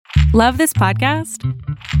Love this podcast?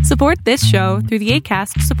 Support this show through the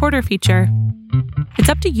Acast supporter feature. It's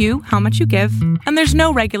up to you how much you give, and there's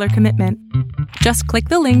no regular commitment. Just click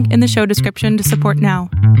the link in the show description to support now.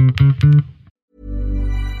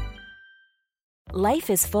 Life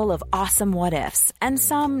is full of awesome what-ifs, and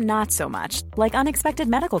some not so much, like unexpected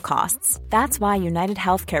medical costs. That's why United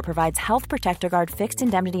Healthcare provides Health Protector Guard fixed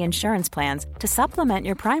indemnity insurance plans to supplement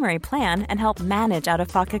your primary plan and help manage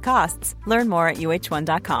out-of-pocket costs. Learn more at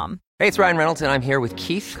UH1.com. Hey, it's Ryan Reynolds, and I'm here with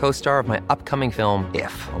Keith, co-star of my upcoming film,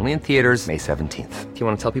 If, only in theaters May 17th. Do you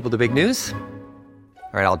want to tell people the big news?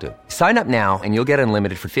 All right, I'll do it. Sign up now and you'll get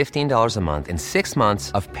unlimited for $15 a month and 6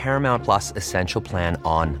 months of Paramount Plus Essential Plan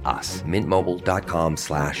on us.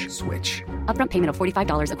 MintMobile.com/switch. Upfront payment of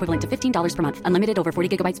 $45 equivalent to $15 per month. Unlimited over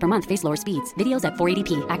 40 gigabytes per month. Face lower speeds. Videos at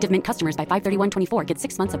 480p. Active Mint customers by 531.24 get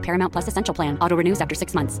 6 months of Paramount Plus Essential Plan. Auto renews after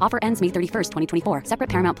 6 months. Offer ends May 31st, 2024. Separate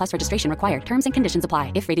Paramount Plus registration required. Terms and conditions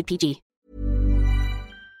apply if rated PG.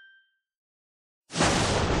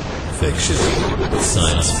 Fiction,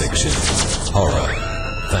 science fiction, horror,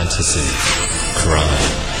 fantasy, crime,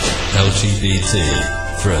 LGBT,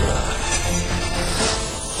 thriller.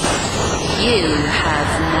 You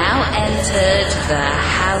have now entered the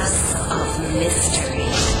House of Mystery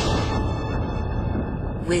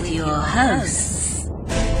with your hosts,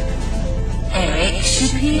 Eric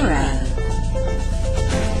Shapiro,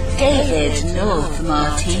 David North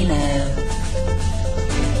Martino,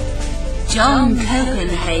 John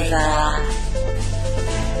Copenhaver,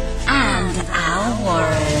 and Al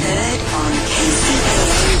Warren. Heard on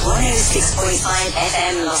KCAA 106.5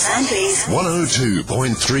 FM Los Angeles,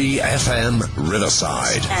 102.3 FM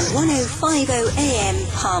Riverside, and 105.0 AM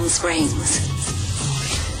Palm Springs.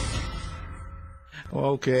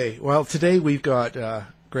 Okay, well, today we've got a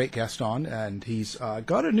great guest on, and he's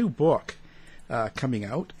got a new book coming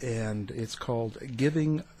out, and it's called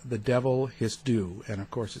Giving the Devil His Due. And, of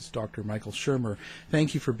course, it's Dr. Michael Shermer.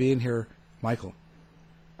 Thank you for being here, Michael.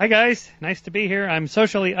 Hi, guys. Nice to be here. I'm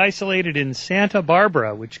socially isolated in Santa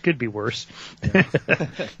Barbara, which could be worse. Yeah.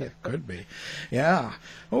 It could be. Yeah.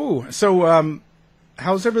 Oh, so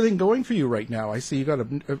how's everything going for you right now? I see you got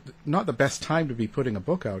not the best time to be putting a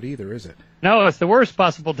book out either, is it? No, it's the worst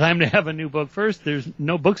possible time to have a new book. First, there's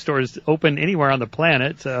no bookstores open anywhere on the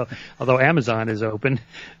planet, so although Amazon is open.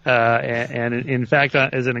 And in fact,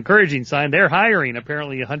 as an encouraging sign, they're hiring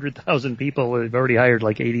apparently 100,000 people. They've already hired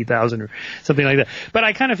like 80,000 or something like that. But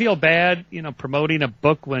I kind of feel bad, promoting a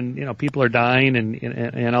book when, people are dying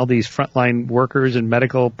and all these frontline workers and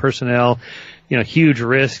medical personnel, huge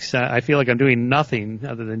risks. I feel like I'm doing nothing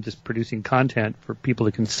other than just producing content for people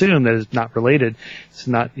to consume that is not related. It's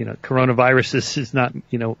not, coronavirus is not,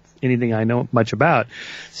 anything I know much about.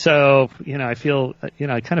 So, I feel,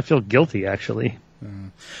 I kind of feel guilty, actually.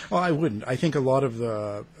 Well, I wouldn't. I think a lot of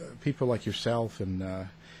the people like yourself and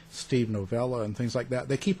Steve Novella and things like that,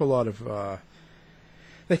 they keep a lot of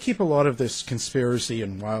this conspiracy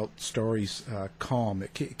and wild stories calm.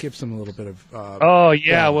 It gives them a little bit of...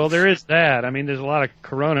 well, there is that. I mean, there's a lot of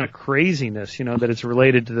corona craziness, that it's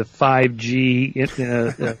related to the 5G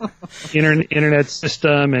internet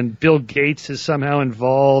system, and Bill Gates is somehow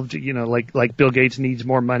involved, like Bill Gates needs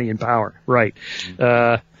more money and power, right?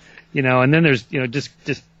 And then there's,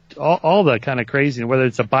 just all the kind of crazy, whether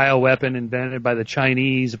it's a bioweapon invented by the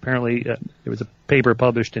Chinese. Apparently, there was a paper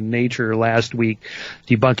published in Nature last week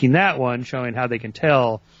debunking that one, showing how they can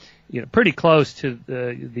tell, pretty close to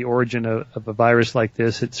the origin of a virus like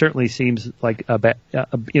this. It certainly seems like a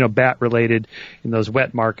bat related in those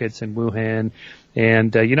wet markets in Wuhan.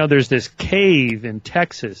 And, there's this cave in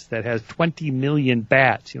Texas that has 20 million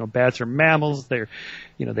bats. Bats are mammals. They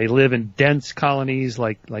live in dense colonies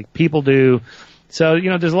like people do. So,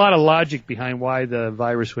 there's a lot of logic behind why the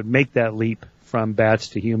virus would make that leap from bats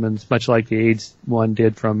to humans, much like the AIDS one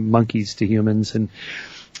did from monkeys to humans. And,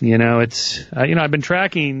 it's, I've been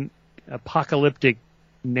tracking apocalyptic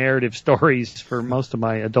narrative stories for most of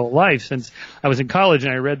my adult life since I was in college,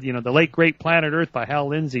 and I read, The Late Great Planet Earth by Hal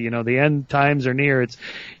Lindsey. The end times are near. It's,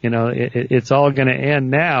 it's all going to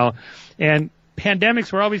end now. And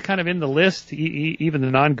pandemics were always kind of in the list, even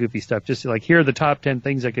the non-goofy stuff, just like here are the top 10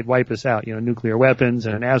 things that could wipe us out, nuclear weapons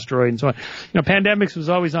and an asteroid and so on. Pandemics was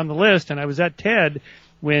always on the list, and I was at TED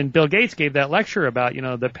when Bill Gates gave that lecture about,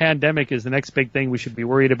 the pandemic is the next big thing we should be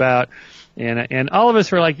worried about. And all of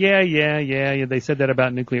us were like, yeah. They said that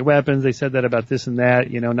about nuclear weapons. They said that about this and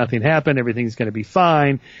that. Nothing happened. Everything's going to be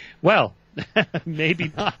fine. Well,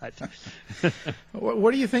 maybe not.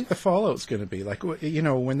 What do you think the fallout's going to be? Like,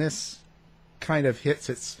 when this kind of hits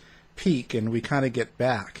its peak and we kind of get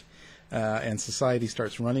back and society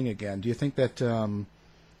starts running again, do you think that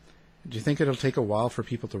Do you think it'll take a while for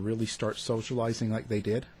people to really start socializing like they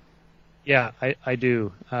did? Yeah, I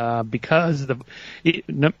do, because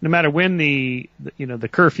no matter when the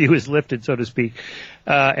curfew is lifted, so to speak,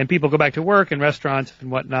 and people go back to work and restaurants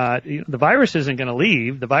and whatnot, the virus isn't going to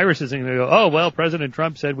leave. The virus isn't going to go, oh, well, President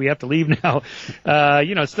Trump said we have to leave now.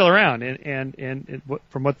 It's still around. And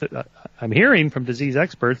from what I'm hearing from disease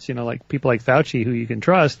experts, like people like Fauci, who you can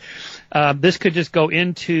trust, this could just go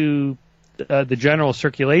into the general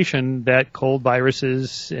circulation that cold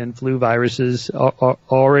viruses and flu viruses are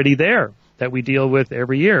already there, that we deal with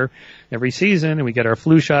every year, every season, and we get our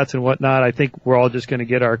flu shots and whatnot. I think we're all just going to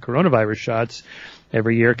get our coronavirus shots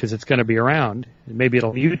every year because it's going to be around. And maybe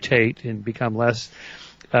it'll mutate and become less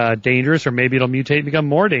dangerous, or maybe it'll mutate and become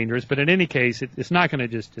more dangerous. But in any case, it's not going to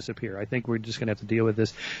just disappear. I think we're just going to have to deal with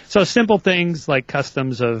this. So simple things like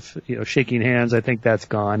customs of shaking hands, I think that's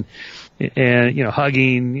gone. And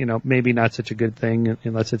hugging, maybe not such a good thing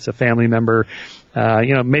unless it's a family member.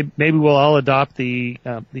 Maybe we'll all adopt the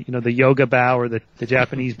yoga bow or the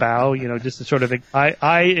Japanese bow, just to sort of,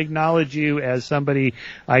 I acknowledge you as somebody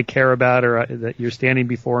I care about, or that you're standing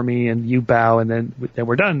before me, and you bow, and then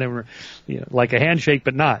we're done. Then we're, like a handshake,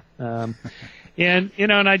 but not. And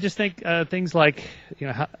I just think things like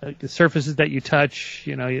the surfaces that you touch,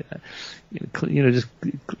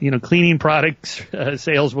 cleaning products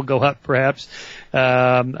sales will go up perhaps.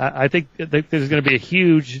 I think there's going to be a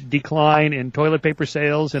huge decline in toilet paper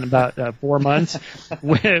sales in about 4 months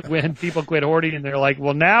when people quit hoarding, and they're like,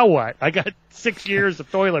 well, now what? I got 6 years of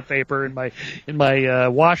toilet paper in my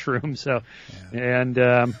washroom. So, and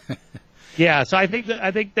so I think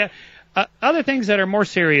that. Other things that are more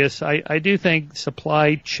serious, I do think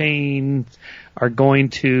supply chain are going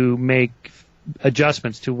to make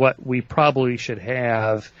adjustments to what we probably should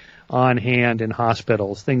have on hand in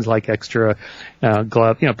hospitals. Things like extra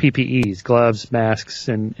glove, PPEs, gloves, masks,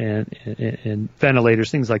 and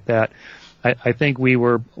ventilators, things like that. I think we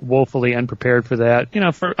were woefully unprepared for that,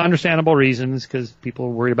 for understandable reasons, because people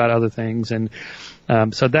were worried about other things. And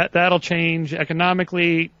so that'll change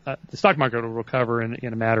economically. The stock market will recover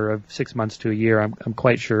in a matter of 6 months to a year, I'm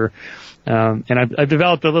quite sure. And I've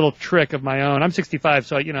developed a little trick of my own. I'm 65,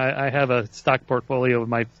 so I have a stock portfolio of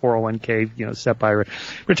my 401k, set by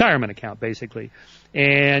retirement account, basically.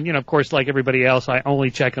 And, of course, like everybody else, I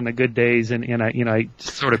only check on the good days, and I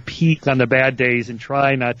sort of peak on the bad days and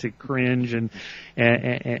try not to cringe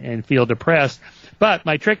and feel depressed. But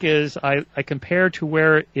my trick is I compare to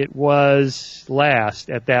where it was last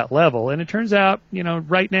at that level. And it turns out,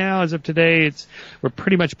 right now, as of today, we're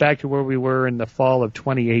pretty much back to where we were in the fall of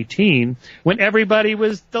 2018, when everybody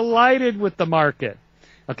was delighted with the market.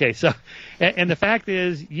 Okay, so, and the fact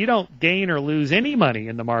is, you don't gain or lose any money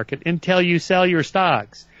in the market until you sell your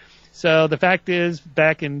stocks. So the fact is,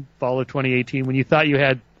 back in fall of 2018, when you thought you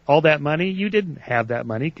had all that money, you didn't have that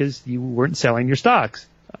money because you weren't selling your stocks.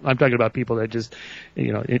 I'm talking about people that just,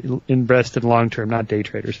 invest in long term, not day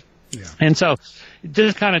traders. Yeah. And so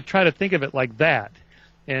just kind of try to think of it like that.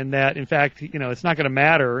 And that, in fact, it's not going to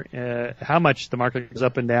matter how much the market goes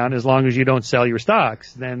up and down as long as you don't sell your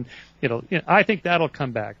stocks. Then I think that'll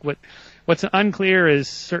come back. What's unclear is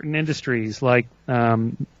certain industries like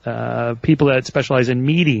people that specialize in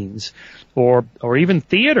meetings or even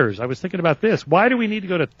theaters. I was thinking about this. Why do we need to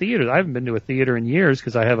go to theaters? I haven't been to a theater in years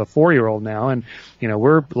because I have a 4-year-old now, and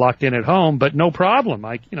we're locked in at home. But no problem.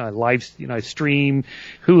 I stream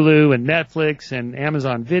Hulu and Netflix and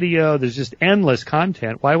Amazon Video. There's just endless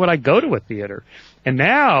content. Why would I go to a theater? And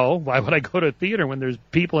now, why would I go to a theater when there's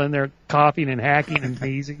people in there coughing and hacking and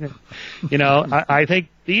sneezing? I think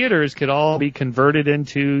theaters could all be converted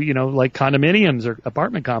into, like condominiums or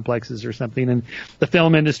apartment complexes or something, and the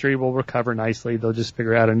film industry will recover nicely. They'll just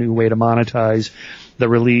figure out a new way to monetize the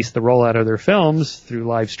rollout of their films through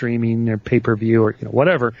live streaming or pay-per-view or,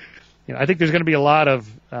 whatever. I think there's going to be a lot of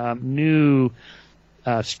new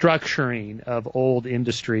structuring of old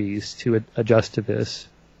industries to adjust to this.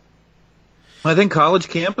 I think college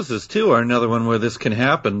campuses, too, are another one where this can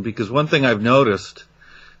happen, because one thing I've noticed,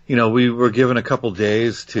 we were given a couple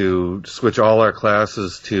days to switch all our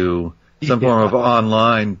classes to some form of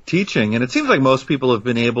online teaching, and it seems like most people have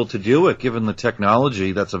been able to do it given the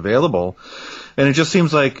technology that's available. And it just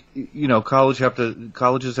seems like, colleges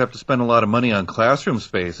have to spend a lot of money on classroom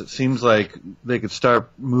space. It seems like they could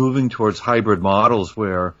start moving towards hybrid models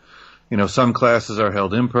where, some classes are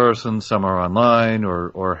held in person, some are online,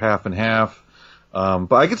 or half and half.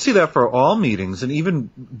 But I could see that for all meetings and even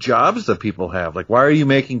jobs that people have. Like, why are you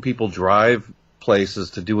making people drive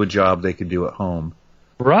places to do a job they could do at home?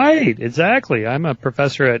 Right, exactly. I'm a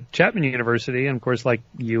professor at Chapman University, and of course, like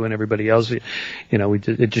you and everybody else,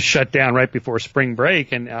 it just shut down right before spring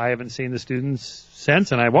break, and I haven't seen the students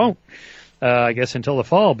since, and I won't, I guess, until the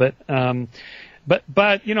fall. But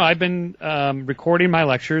I've been recording my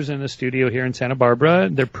lectures in a studio here in Santa Barbara.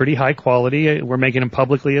 They're pretty high quality. We're making them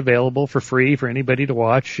publicly available for free for anybody to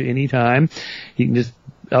watch anytime. You can just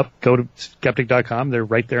go to skeptic.com. They're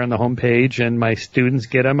right there on the home page, and my students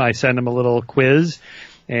get them. I send them a little quiz,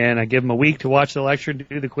 and I give them a week to watch the lecture,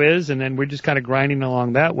 do the quiz, and then we're just kind of grinding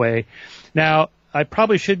along that way. Now, I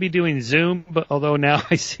probably should be doing Zoom, but although now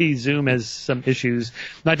I see Zoom has some issues,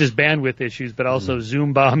 not just bandwidth issues, but also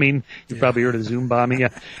Zoom bombing. You've probably heard of Zoom bombing.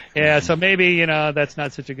 Yeah. So maybe, that's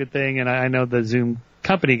not such a good thing. And I know the Zoom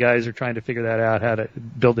company guys are trying to figure that out, how to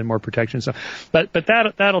build in more protection. So, but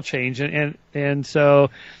that'll change. And so,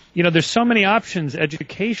 there's so many options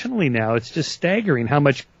educationally now. It's just staggering how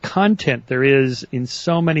much content there is in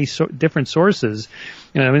so many different sources.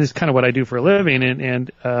 It's kind of what I do for a living,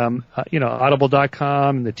 and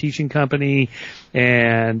Audible.com and the teaching company,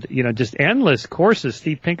 and just endless courses.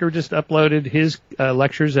 Steve Pinker just uploaded his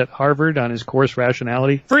lectures at Harvard on his course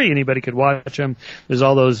Rationality, free. Anybody could watch them. There's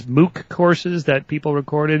all those MOOC courses that people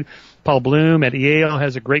recorded. Paul Bloom at Yale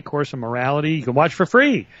has a great course on morality. You can watch for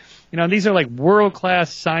free. These are like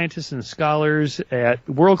world-class scientists and scholars at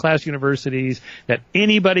world-class universities that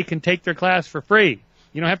anybody can take their class for free.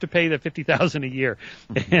 You don't have to pay the $50,000 a year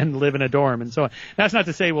and live in a dorm and so on. That's not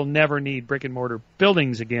to say we'll never need brick-and-mortar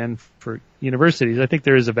buildings again for universities. I think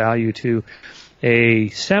there is a value to a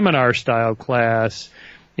seminar-style class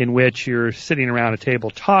in which you're sitting around a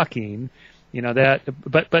table talking.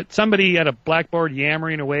 But somebody at a blackboard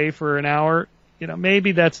yammering away for an hour,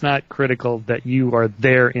 maybe that's not critical that you are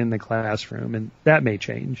there in the classroom, and that may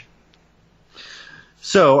change.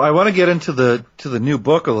 So I want to get into the new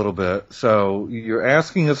book a little bit. So you're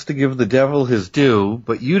asking us to give the devil his due,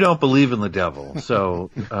 but you don't believe in the devil. So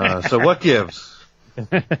what gives?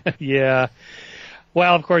 Yeah.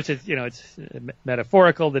 Well, of course, it's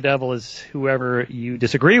metaphorical. The devil is whoever you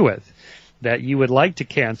disagree with, that you would like to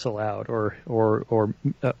cancel out or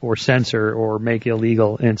censor or make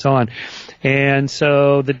illegal and so on. And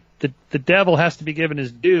so the devil has to be given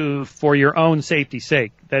his due for your own safety's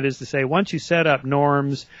sake. That is to say, once you set up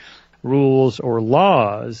norms, rules, or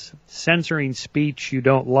laws censoring speech you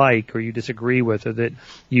don't like or you disagree with or that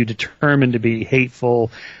you determine to be hateful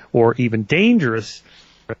or even dangerous,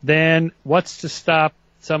 then what's to stop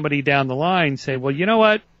somebody down the line saying, well, you know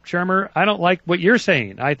what, Shermer, I don't like what you're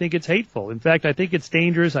saying. I think it's hateful. In fact, I think it's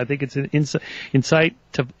dangerous. I think it's an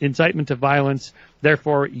incitement to violence.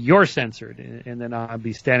 Therefore, you're censored. And then I'll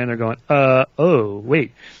be standing there going,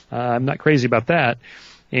 wait, I'm not crazy about that.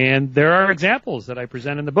 And there are examples that I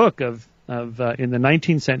present in the book of in the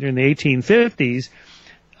 19th century, in the 1850s,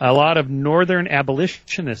 a lot of northern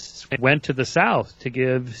abolitionists went to the South to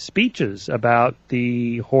give speeches about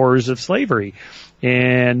the horrors of slavery.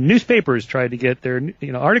 And newspapers tried to get their,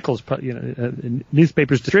 articles,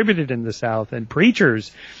 newspapers distributed in the South, and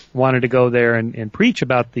preachers wanted to go there and preach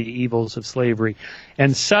about the evils of slavery.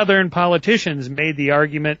 And Southern politicians made the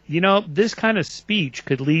argument, this kind of speech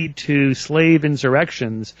could lead to slave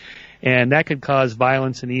insurrections, and that could cause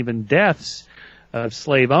violence and even deaths of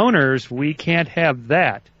slave owners. We can't have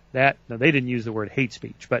that. No, they didn't use the word hate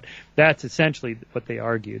speech, but that's essentially what they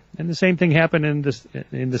argued. And the same thing happened in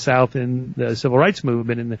the South in the civil rights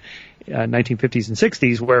movement in the 1950s and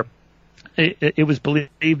 60s, where it was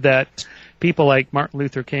believed that people like Martin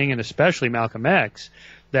Luther King and especially Malcolm X,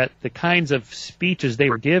 that the kinds of speeches they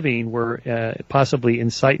were giving were possibly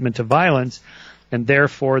incitement to violence, and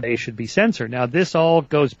therefore they should be censored. Now, this all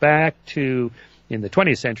goes back to, in the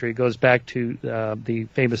 20th century, it goes back to the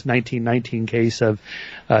famous 1919 case of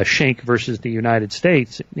Schenck versus the United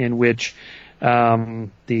States, in which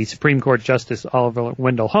the Supreme Court Justice Oliver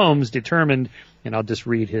Wendell Holmes determined, and I'll just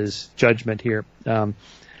read his judgment here.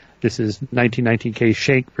 This is 1919 case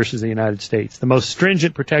Schenck versus the United States. The most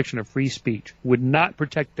stringent protection of free speech would not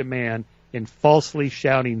protect a man in falsely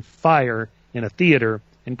shouting fire in a theater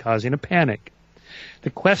and causing a panic. The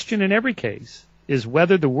question in every case is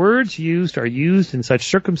whether the words used are used in such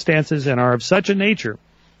circumstances and are of such a nature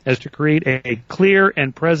as to create a clear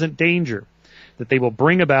and present danger that they will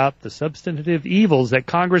bring about the substantive evils that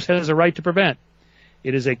Congress has a right to prevent.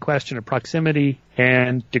 It is a question of proximity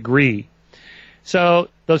and degree. So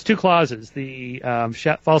those two clauses, the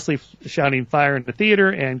falsely shouting fire in the theater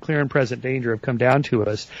and clear and present danger, have come down to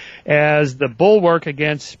us as the bulwark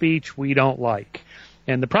against speech we don't like.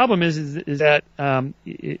 And the problem is that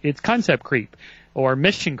it's concept creep. or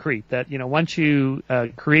mission creep, that, once you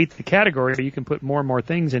create the category, you can put more and more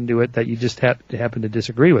things into it that you just happen to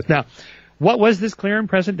disagree with. Now, what was this clear and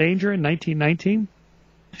present danger in 1919?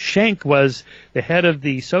 Schenck was the head of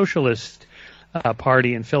the Socialist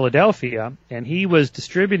Party in Philadelphia, and he was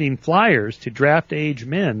distributing flyers to draft-age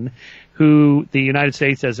men who the United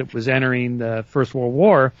States, as it was entering the First World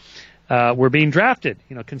War, were being drafted,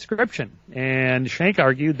 conscription. And Schenck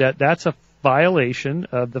argued that that's a violation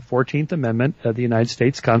of the 14th Amendment of the United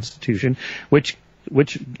States Constitution, which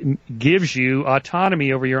gives you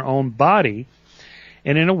autonomy over your own body.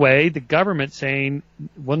 And in a way, the government saying,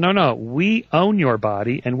 well, no, we own your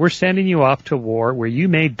body, and we're sending you off to war where you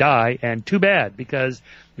may die, and too bad, because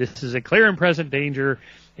this is a clear and present danger.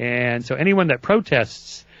 And so anyone that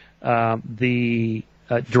protests the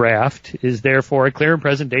draft is therefore a clear and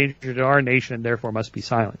present danger to our nation, and therefore must be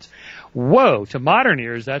silenced. Whoa, to modern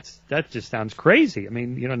ears, that just sounds crazy. I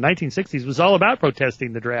mean, 1960s was all about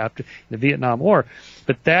protesting the draft in the Vietnam War,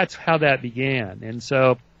 but that's how that began. And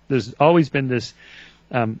so there's always been this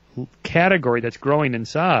category that's growing in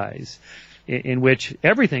size, in which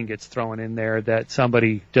everything gets thrown in there that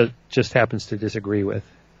somebody just happens to disagree with.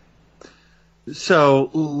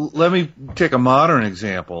 So let me take a modern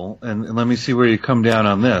example, and let me see where you come down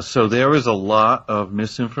on this. So there is a lot of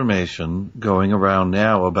misinformation going around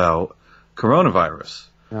now about coronavirus,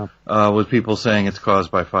 with people saying it's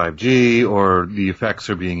caused by 5G, or the effects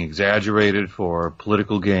are being exaggerated for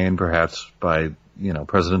political gain, perhaps by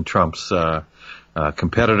President Trump's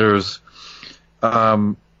competitors.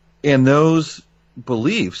 And those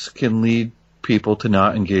beliefs can lead people to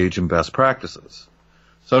not engage in best practices.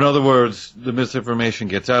 So in other words, the misinformation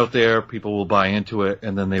gets out there, people will buy into it,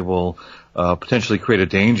 and then they will potentially create a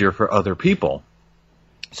danger for other people.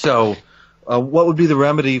 So what would be the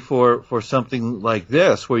remedy for something like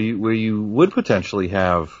this, where you would potentially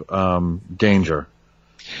have danger?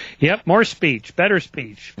 Yep, more speech, better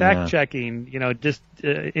speech, fact-checking,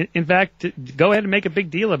 in fact, go ahead and make a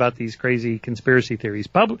big deal about these crazy conspiracy theories.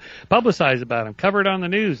 Publicize about them, cover it on the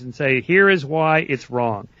news, and say, here is why it's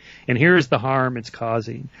wrong, and here is the harm it's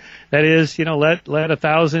causing. That is, let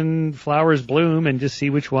 1,000 flowers bloom and just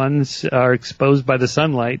see which ones are exposed by the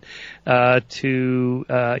sunlight to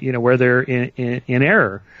where they're in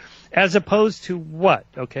error. As opposed to what,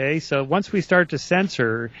 okay? So once we start to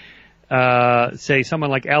censor say someone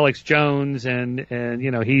like Alex Jones and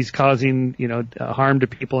he's causing harm to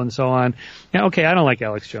people and so on. Okay, I don't like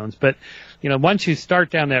Alex Jones, but once you start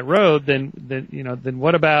down that road, then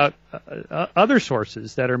what about other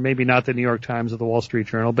sources that are maybe not the New York Times or the Wall Street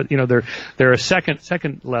Journal, but they're a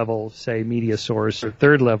second level, say, media source, or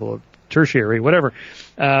third level, tertiary, whatever.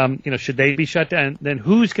 Should they be shut down? Then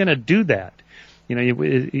who's going to do that?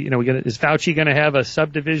 Is Fauci going to have a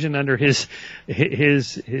subdivision under his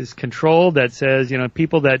control that says,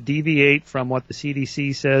 people that deviate from what the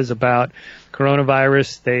CDC says about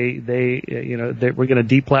coronavirus, we're going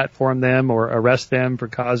to deplatform them or arrest them for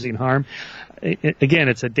causing harm? Again,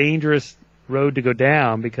 it's a dangerous road to go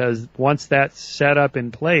down, because once that's set up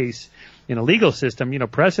in place in a legal system,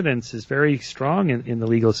 precedence is very strong in the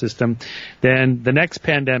legal system. Then the next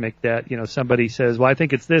pandemic that, somebody says, well, I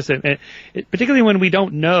think it's this, and particularly when we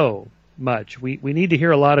don't know much, we need to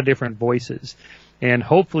hear a lot of different voices and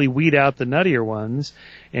hopefully weed out the nuttier ones,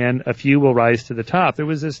 and a few will rise to the top. There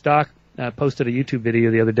was this doc posted a YouTube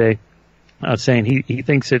video the other day saying he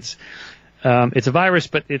thinks it's a virus,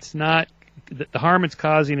 but it's not. The harm it's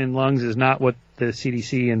causing in lungs is not what the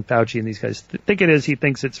CDC and Fauci and these guys think it is. He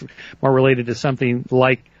thinks it's more related to something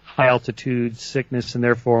like high altitude sickness, and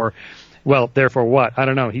therefore what? I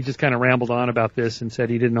don't know. He just kind of rambled on about this and said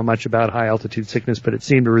he didn't know much about high altitude sickness, but it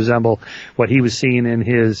seemed to resemble what he was seeing in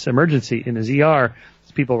his emergency, in his ER,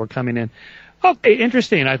 as people were coming in. Okay,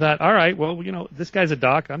 interesting. I thought, all right, well, this guy's a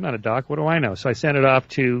doc. I'm not a doc. What do I know? So I sent it off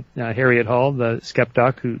to Harriet Hall, the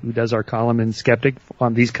Skepdoc, who does our column in Skeptic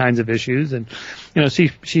on these kinds of issues. And,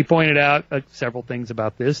 she pointed out several things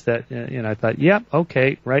about this that, I thought, yeah,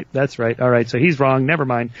 okay, right, that's right. All right, so he's wrong. Never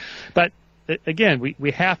mind. But, again,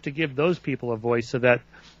 we have to give those people a voice so that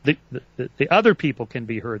the other people can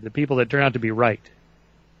be heard, the people that turn out to be right.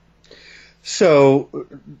 So,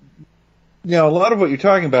 a lot of what you're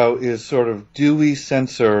talking about is sort of, do we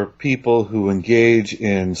censor people who engage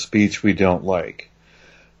in speech we don't like?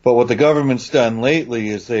 But what the government's done lately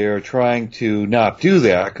is they are trying to not do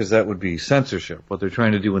that, because that would be censorship. What they're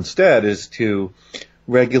trying to do instead is to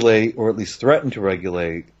regulate, or at least threaten to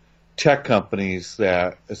regulate, tech companies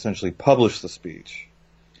that essentially publish the speech.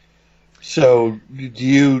 So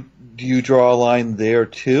do you draw a line there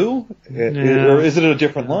too? No. Or is it a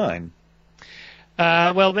different line?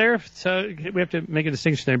 Well, so we have to make a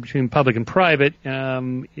distinction there between public and private.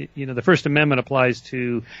 The First Amendment applies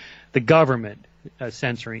to the government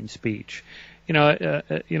censoring speech.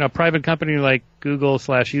 A private company like Google /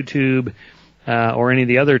 YouTube or any of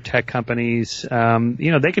the other tech companies,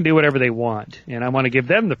 they can do whatever they want, and I want to give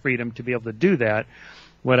them the freedom to be able to do that.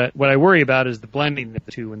 What I worry about is the blending of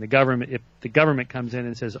the two. When if the government comes in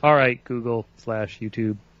and says, "All right, Google /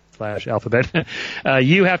 YouTube / Alphabet,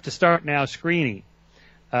 you have to start now screening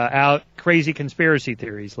out crazy conspiracy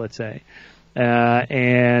theories," let's say,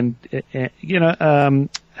 Sacha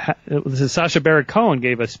Baron Cohen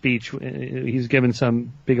gave a speech. He's given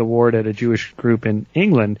some big award at a Jewish group in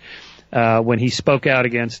England when he spoke out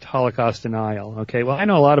against Holocaust denial. Okay, well, I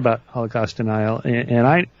know a lot about Holocaust denial,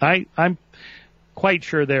 and I'm quite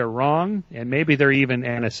sure they're wrong, and maybe they're even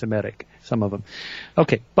anti-Semitic, some of them.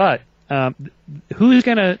 Okay, but who's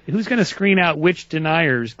gonna screen out which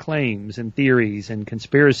deniers' claims and theories and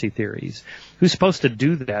conspiracy theories? Who's supposed to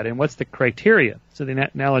do that, and what's the criteria? So the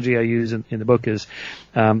analogy I use in the book is,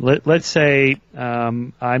 let's say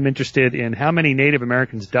I'm interested in how many Native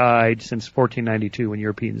Americans died since 1492 when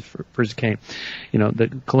Europeans first came. The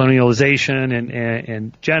colonialization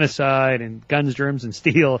and genocide and guns, germs, and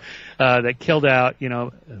steel that killed out.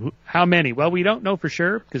 How many? Well, we don't know for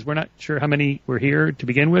sure because we're not sure how many were here to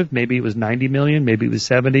begin with. Maybe it was 90 million, maybe it was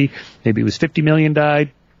 70, maybe it was 50 million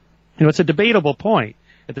died. It's a debatable point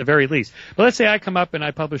at the very least. But let's say I come up and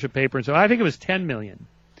I publish a paper and so I think it was 10 million.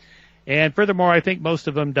 And furthermore, I think most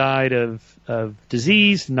of them died of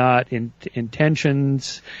disease, not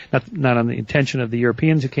intentions, not on the intention of the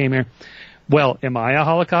Europeans who came here. Well, am I a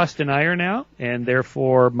Holocaust denier now? And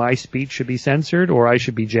therefore my speech should be censored or I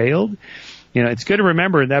should be jailed? It's good to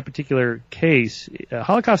remember in that particular case,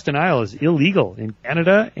 Holocaust denial is illegal in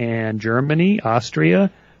Canada and Germany,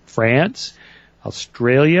 Austria, France,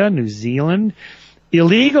 Australia, New Zealand.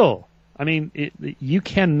 Illegal. I mean, you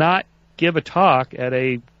cannot give a talk at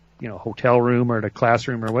a hotel room or at a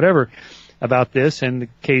classroom or whatever about this. And the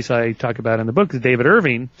case I talk about in the book is David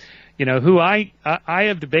Irving, who I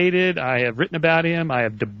have debated, I have written about him, I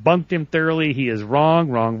have debunked him thoroughly. He is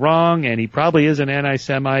wrong, and he probably is an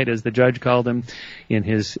anti-Semite, as the judge called him in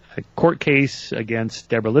his court case against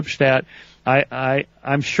Deborah Lipstadt.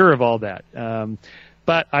 I'm sure of all that.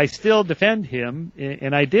 But I still defend him,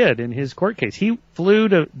 and I did in his court case. He flew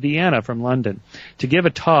to Vienna from London to give a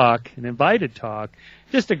talk, an invited talk,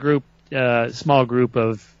 just a small group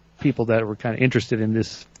of people that were kind of interested in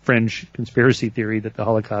this fringe conspiracy theory that the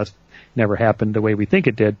Holocaust never happened the way we think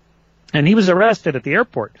it did. And he was arrested at the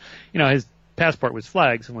airport. His passport was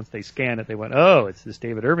flagged, so once they scanned it, they went, "Oh, it's this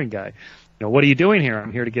David Irving guy. What are you doing here?"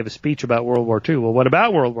 "I'm here to give a speech about World War II." "Well, what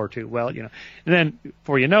about World War II?" "Well, and then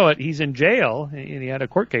before you know it, he's in jail, and he had a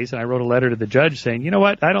court case, and I wrote a letter to the judge saying, "You know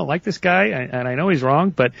what, I don't like this guy, and I know he's wrong,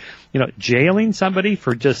 but, jailing somebody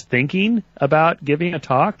for just thinking about giving a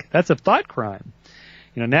talk, that's a thought crime."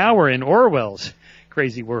 Now we're in Orwell's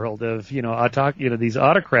crazy world of, these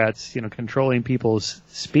autocrats, controlling people's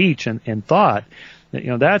speech and thought.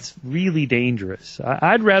 That's really dangerous.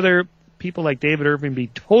 I'd rather people like David Irving be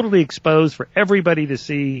totally exposed for everybody to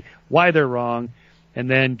see why they're wrong and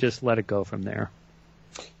then just let it go from there.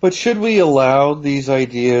 But should we allow these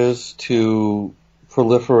ideas to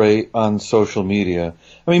proliferate on social media?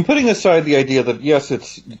 I mean, putting aside the idea that, yes,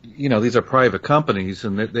 it's, these are private companies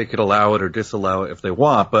and they could allow it or disallow it if they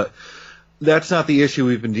want, but that's not the issue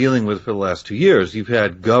we've been dealing with for the last 2 years. You've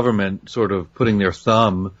had government sort of putting their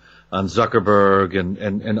thumb on Zuckerberg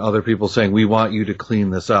and other people saying, "We want you to clean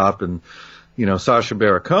this up." And, Sacha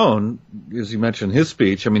Baron Cohen, as you mentioned in his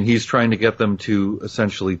speech, I mean, he's trying to get them to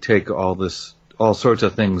essentially take all sorts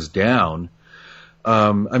of things down.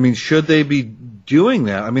 Should they be doing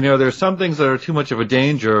that? I mean, are there some things that are too much of a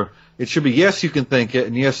danger? It should be, yes, you can think it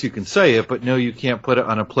and yes, you can say it, but no, you can't put it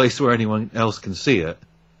on a place where anyone else can see it.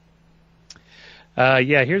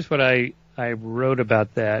 Here's what I wrote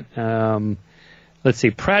about that. Let's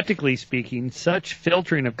see, practically speaking, such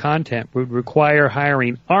filtering of content would require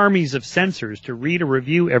hiring armies of censors to read or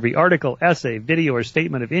review every article, essay, video, or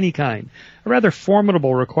statement of any kind. A rather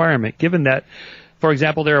formidable requirement, given that, for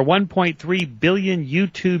example, there are 1.3 billion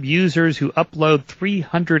YouTube users who upload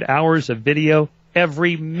 300 hours of video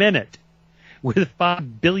every minute, with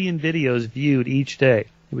 5 billion videos viewed each day.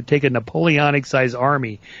 It would take a Napoleonic-sized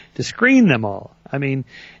army to screen them all. I mean,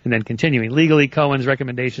 and then continuing, legally, Cohen's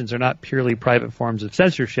recommendations are not purely private forms of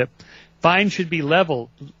censorship. Fines should be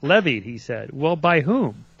levied, he said. Well, by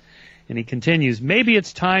whom? And he continues, maybe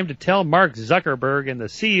it's time to tell Mark Zuckerberg and the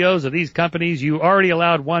CEOs of these companies, you already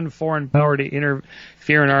allowed one foreign power to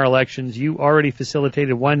interfere in our elections. You already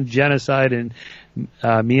facilitated one genocide in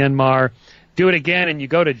Myanmar. do it again and you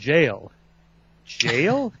go to jail.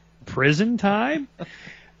 Jail? Prison time?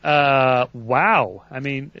 Wow. I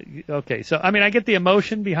mean, okay. So, I mean, I get the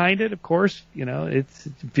emotion behind it, of course. You know, it's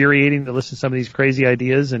infuriating to listen to some of these crazy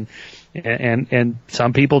ideas, and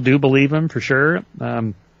some people do believe them for sure.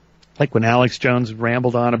 Like when Alex Jones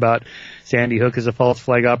rambled on about Sandy Hook as a false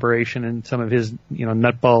flag operation, and some of his,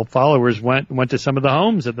 nutball followers went to some of the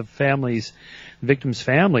homes of the victims'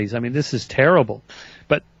 families. I mean, this is terrible.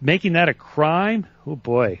 But making that a crime, oh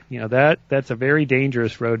boy, that's a very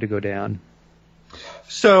dangerous road to go down.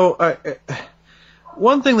 So,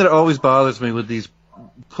 one thing that always bothers me with these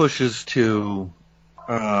pushes to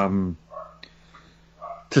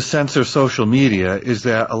censor social media is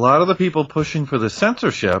that a lot of the people pushing for the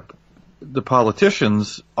censorship, the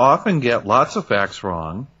politicians, often get lots of facts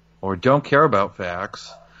wrong, or don't care about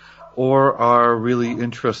facts, or are really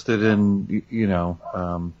interested in,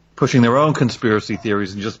 pushing their own conspiracy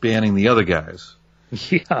theories and just banning the other guys.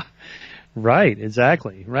 Yeah. Right,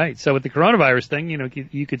 exactly. Right. So with the coronavirus thing,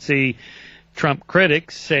 you could see Trump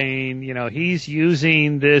critics saying, he's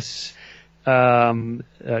using this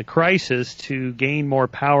crisis to gain more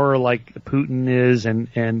power, like Putin is,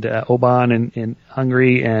 and Orbán in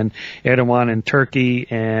Hungary, and Erdogan in Turkey,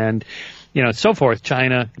 and so forth,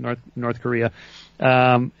 China, North Korea.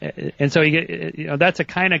 And so that's a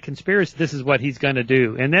kind of conspiracy. This is what he's going to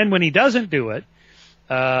do. And then when he doesn't do it,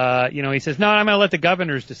 he says, no, I'm going to let the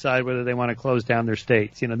governors decide whether they want to close down their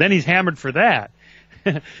states. Then he's hammered for that.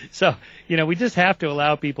 So, we just have to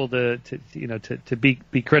allow people to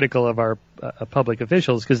be critical of our public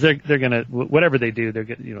officials, because they're going to, whatever they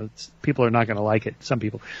do, people are not going to like it. Some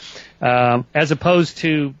people, as opposed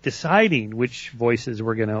to deciding which voices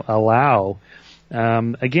we're going to allow.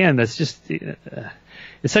 Again, that's just,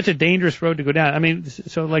 it's such a dangerous road to go down. I mean,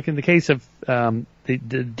 so like in the case of the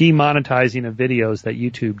demonetizing of videos that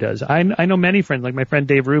YouTube does, I know many friends, like my friend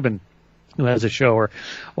Dave Rubin, who has a show,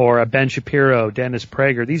 or Ben Shapiro, Dennis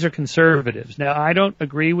Prager. These are conservatives. Now, I don't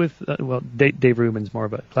agree with, Dave Rubin's more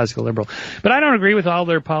of a classical liberal, but I don't agree with all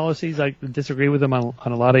their policies. I disagree with them on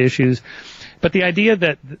a lot of issues. But the idea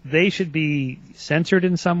that they should be censored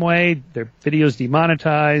in some way, their videos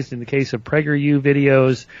demonetized. In the case of PragerU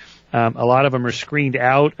videos, a lot of them are screened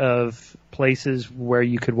out of places where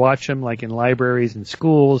you could watch them, like in libraries and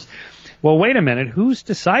schools. Well, wait a minute. Who's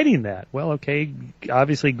deciding that? Well, okay,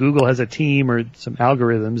 obviously Google has a team or some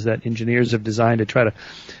algorithms that engineers have designed to try to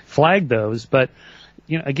flag those. But,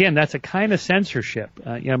 again, that's a kind of censorship.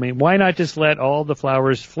 Why not just let all the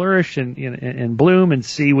flowers flourish and bloom and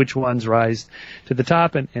see which ones rise to the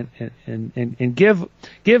top, and give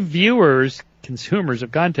viewers, consumers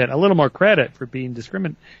of content, a little more credit for being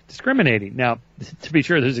discriminating. Now, to be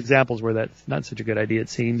sure, there's examples where that's not such a good idea, it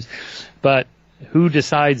seems, but who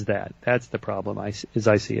decides that? That's the problem, as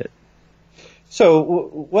I see it. So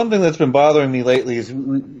one thing that's been bothering me lately is,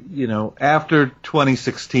 after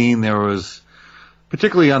 2016, there was,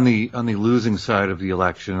 particularly on the losing side of the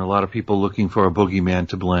election, a lot of people looking for a boogeyman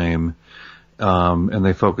to blame, and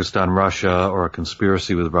they focused on Russia or a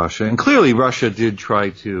conspiracy with Russia. And clearly, Russia did try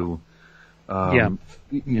to,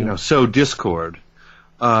 sow discord.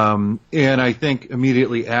 And I think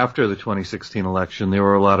immediately after the 2016 election, there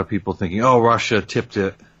were a lot of people thinking, oh, Russia tipped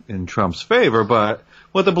it in Trump's favor. But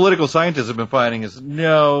what the political scientists have been finding is,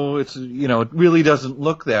 no, it really doesn't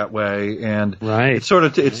look that way. And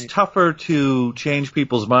it's tougher to change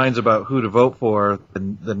people's minds about who to vote for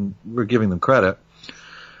than we're giving them credit.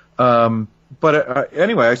 But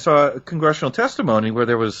anyway, I saw a congressional testimony where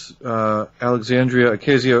there was Alexandria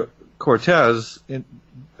Ocasio-Cortez.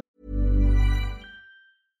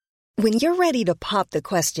 When you're ready to pop the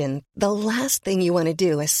question, the last thing you want to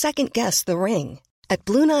do is second-guess the ring. At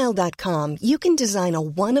BlueNile.com, you can design a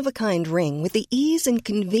one-of-a-kind ring with the ease and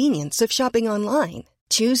convenience of shopping online.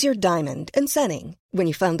 Choose your diamond and setting. When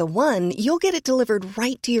you find the one, you'll get it delivered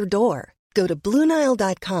right to your door. Go to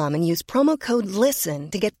BlueNile.com and use promo code LISTEN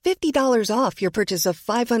to get $50 off your purchase of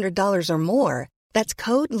 $500 or more. That's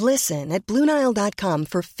code LISTEN at BlueNile.com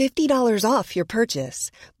for $50 off your purchase.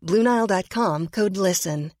 BlueNile.com, code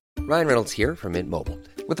LISTEN. Ryan Reynolds here from Mint Mobile.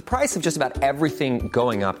 With the price of just about everything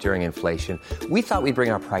going up during inflation, we thought we'd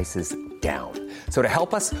bring our prices down. So to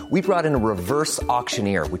help us, we brought in a reverse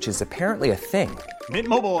auctioneer, which is apparently a thing. Mint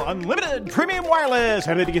Mobile Unlimited Premium Wireless.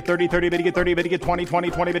 How to get 30, 30, bit to get 30, bit to get 20,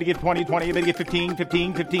 20, 20, bit to get 20, 20, bit to get 15,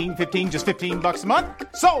 15, 15, 15, just $15 a month?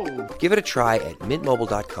 Sold! Give it a try at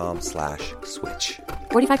mintmobile.com/switch.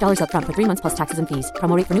 $45 up front for 3 months plus taxes and fees.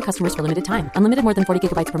 Promo rate for new customers for limited time. Unlimited more than 40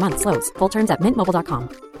 gigabytes per month. Slows full terms at mintmobile.com.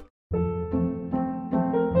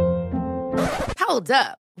 Hold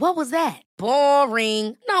up. What was that?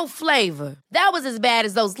 Boring. No flavor. That was as bad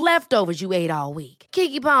as those leftovers you ate all week.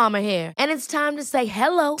 Keke Palmer here. And it's time to say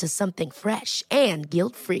hello to something fresh and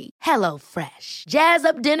guilt-free. Hello Fresh. Jazz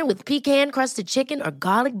up dinner with pecan-crusted chicken or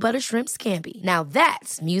garlic butter shrimp scampi. Now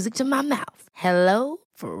that's music to my mouth. Hello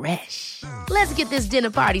Fresh. Let's get this dinner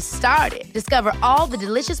party started. Discover all the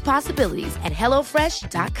delicious possibilities at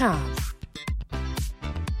HelloFresh.com.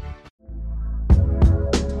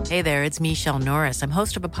 Hey there, it's Michelle Norris. I'm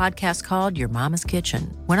host of a podcast called Your Mama's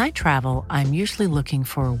Kitchen. When I travel, I'm usually looking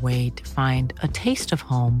for a way to find a taste of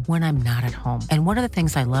home when I'm not at home. And one of the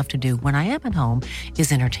things I love to do when I am at home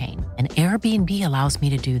is entertain. And Airbnb allows me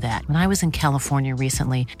to do that. When I was in California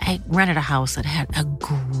recently, I rented a house that had a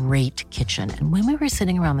great kitchen. And when we were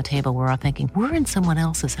sitting around the table, we're all thinking, we're in someone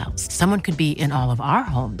else's house. Someone could be in all of our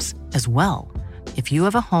homes as well. If you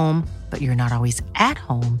have a home, but you're not always at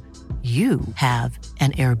home, you have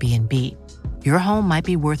an Airbnb. Your home might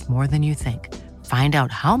be worth more than you think. Find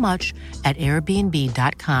out how much at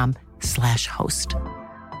airbnb.com/host.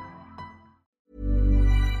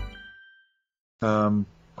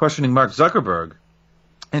 Questioning Mark Zuckerberg.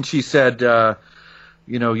 And she said,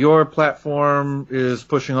 your platform is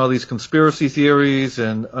pushing all these conspiracy theories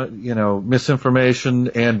and, misinformation.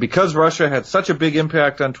 And because Russia had such a big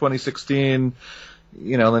impact on 2016,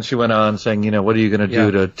 then she went on saying, what are you going to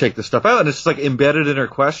do to take this stuff out? And it's just like embedded in her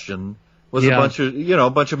question was a bunch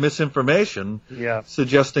of misinformation,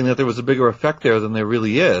 suggesting that there was a bigger effect there than there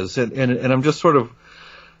really is. And I'm just sort of,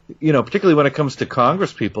 particularly when it comes to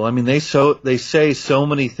Congress people, I mean, they say so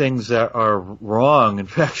many things that are wrong and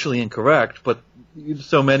factually incorrect, but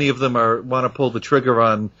so many of them want to pull the trigger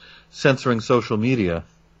on censoring social media.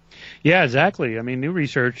 Yeah, exactly. I mean, new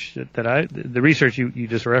research the research you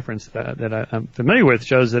just referenced that I'm familiar with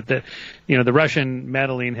shows that the Russian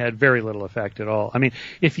meddling had very little effect at all. I mean,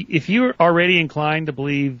 if you're already inclined to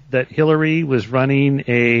believe that Hillary was running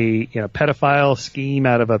a pedophile scheme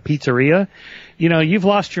out of a pizzeria, you've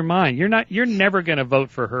lost your mind. You're never going to vote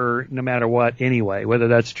for her no matter what anyway, whether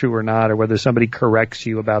that's true or not, or whether somebody corrects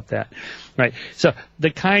you about that. Right. So the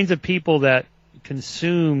kinds of people that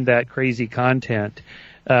consume that crazy content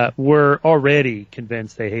were already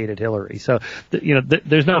convinced they hated Hillary. So,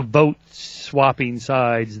 there's no vote swapping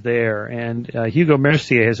sides there. And Hugo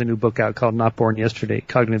Mercier has a new book out called Not Born Yesterday,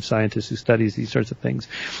 cognitive scientist who studies these sorts of things.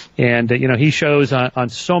 And, he shows on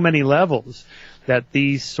so many levels that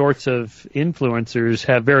these sorts of influencers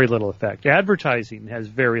have very little effect. Advertising has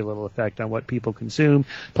very little effect on what people consume.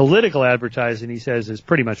 Political advertising, he says, is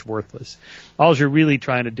pretty much worthless. All you're really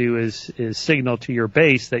trying to do is signal to your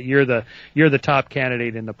base that you're the top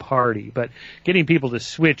candidate in the party. But getting people to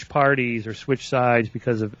switch parties or switch sides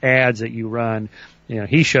because of ads that you run,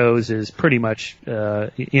 he shows is pretty much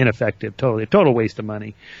ineffective, a total waste of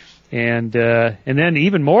money. And then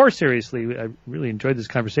even more seriously, I really enjoyed this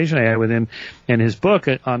conversation I had with him and his book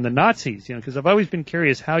on the Nazis, because I've always been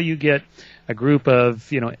curious how you get a group of,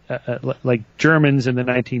 like Germans in the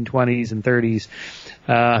 1920s and 30s,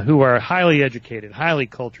 who are highly educated, highly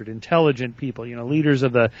cultured, intelligent people, leaders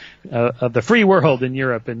of the free world in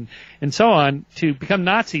Europe and so on, to become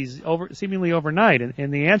Nazis seemingly overnight.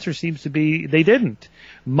 And the answer seems to be they didn't.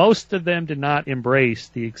 Most of them did not embrace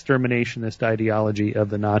the exterminationist ideology of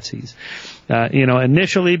the Nazis.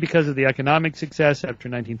 Initially because of the economic success after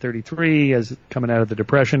 1933, as coming out of the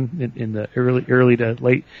Depression in the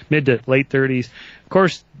mid to late 30s. Of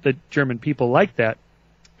course, the German people liked that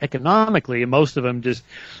economically, and most of them just,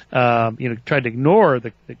 tried to ignore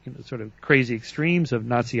the sort of crazy extremes of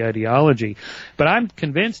Nazi ideology. But I'm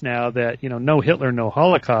convinced now that, no Hitler, no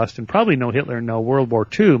Holocaust, and probably no Hitler, no World War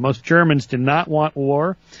II. Most Germans did not want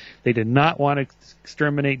war. They did not want to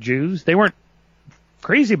exterminate Jews. They weren't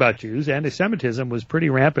crazy about Jews. Anti-Semitism was pretty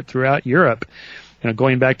rampant throughout Europe,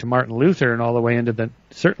 going back to Martin Luther and all the way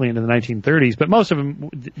certainly into the 1930s. But most of them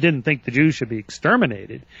didn't think the Jews should be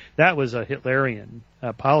exterminated. That was a Hitlerian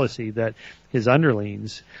policy that his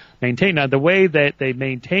underlings maintained. Now, the way that they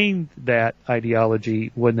maintained that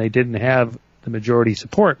ideology when they didn't have the majority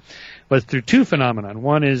support was through two phenomena.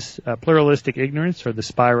 One is pluralistic ignorance, or the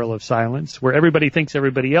spiral of silence, where everybody thinks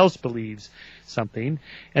everybody else believes something,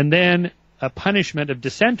 and then a punishment of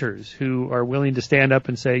dissenters who are willing to stand up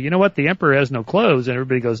and say, you know what, the emperor has no clothes, and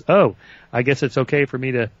everybody goes, oh, I guess it's okay for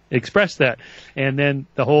me to express that. And then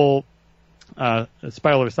the whole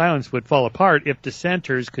spiral of silence would fall apart if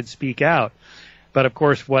dissenters could speak out. But of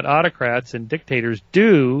course, what autocrats and dictators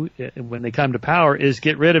do when they come to power is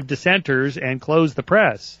get rid of dissenters and close the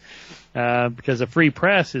press. Because a free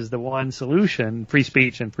press is the one solution, free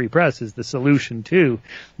speech and free press is the solution to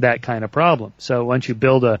that kind of problem. So once you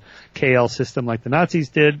build a KL system like the Nazis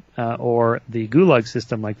did, or the Gulag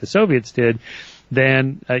system like the Soviets did,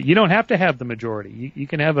 then you don't have to have the majority. You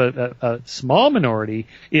can have a small minority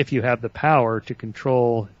if you have the power to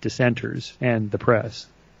control dissenters and the press.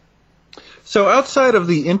 So outside of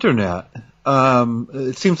the internet,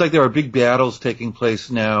 it seems like there are big battles taking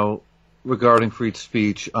place now regarding free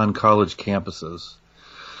speech on college campuses.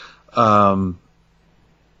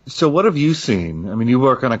 So what have you seen? I mean, you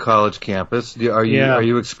work on a college campus. Are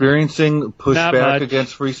you experiencing pushback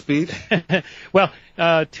against free speech? Well,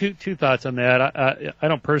 two thoughts on that. I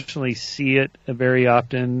don't personally see it very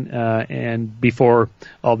often, and before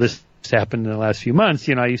all this happened in the last few months,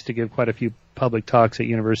 I used to give quite a few public talks at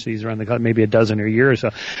universities around the country, maybe a dozen a year or so.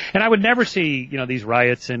 And I would never see, these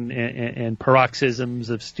riots and paroxysms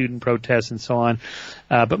of student protests and so on.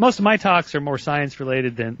 But most of my talks are more science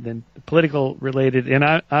related than political related. And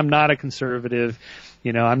I'm not a conservative.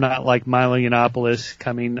 I'm not like Milo Yiannopoulos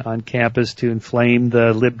coming on campus to inflame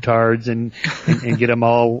the libtards and get them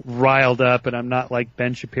all riled up. And I'm not like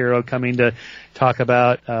Ben Shapiro coming to talk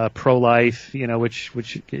about pro-life,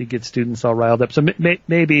 which gets students all riled up. So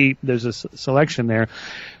maybe there's a selection there.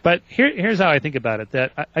 But here's how I think about it.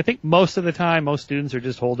 That I think most of the time, most students are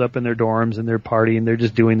just holed up in their dorms and they're partying, they're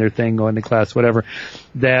just doing their thing, going to class, whatever.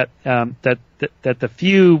 That the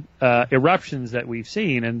few eruptions that we've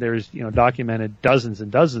seen, and there's documented dozens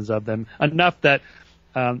and dozens of them, enough that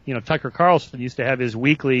Tucker Carlson used to have his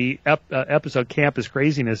weekly episode Campus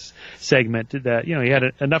Craziness segment that he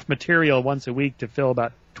had enough material once a week to fill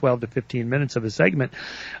about 12 to 15 minutes of a segment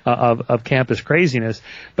of campus craziness.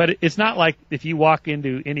 But it's not like if you walk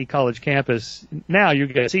into any college campus now you're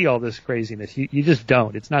going to see all this craziness. You just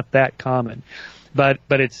don't. It's not that common. But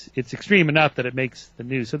it's extreme enough that it makes the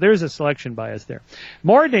news. So there's a selection bias there.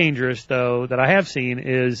 More dangerous, though, that I have seen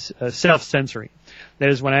is self-censoring. That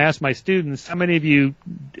is, when I ask my students, how many of you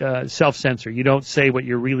self-censor? You don't say what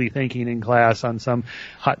you're really thinking in class on some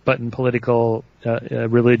hot-button political,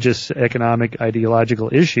 religious, economic, ideological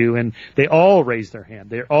issue, and they all raise their hand.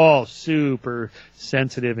 They're all super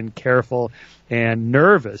sensitive and careful and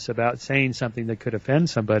nervous about saying something that could offend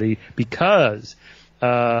somebody because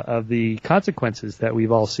of the consequences that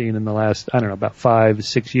we've all seen in the last, about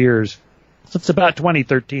 5-6 years. So it's about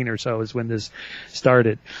 2013 or so is when this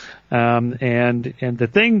started. And the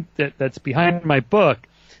thing that's behind my book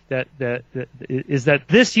that is that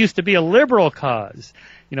this used to be a liberal cause.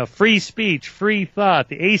 Free speech, free thought,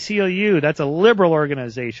 the ACLU, that's a liberal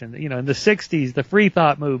organization. In the 60s, the free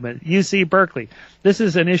thought movement, UC Berkeley. This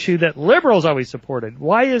is an issue that liberals always supported.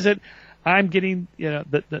 Why is it I'm getting,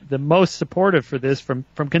 the most supportive for this from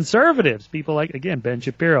conservatives, people like, again, Ben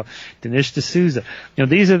Shapiro, Dinesh D'Souza.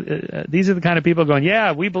 These are the kind of people going,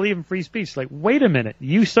 yeah, we believe in free speech. Like, wait a minute,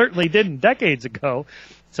 you certainly didn't decades ago.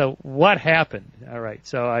 So what happened? All right.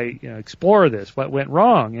 So I, explore this, what went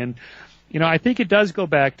wrong. And, I think it does go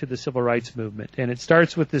back to the civil rights movement, and it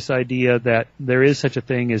starts with this idea that there is such a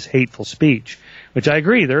thing as hateful speech, which I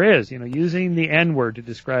agree there is. Using the N-word to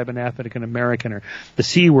describe an African American, or the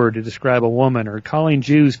C-word to describe a woman, or calling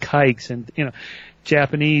Jews kikes, and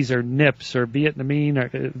Japanese are nips, or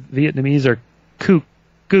Vietnamese are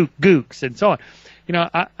gooks, and so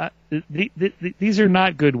on. These are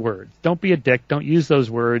not good words. Don't be a dick. Don't use those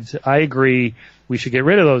words. I agree. We should get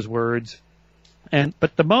rid of those words.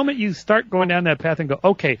 But the moment you start going down that path and go,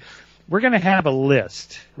 okay, we're going to have a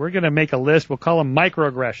list. We're going to make a list. We'll call them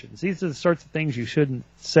microaggressions. These are the sorts of things you shouldn't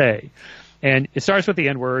say. And it starts with the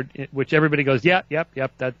N-word, which everybody goes, yep,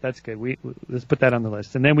 that's good. Let's put that on the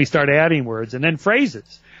list. And then we start adding words and then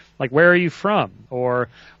phrases. Like, where are you from? Or,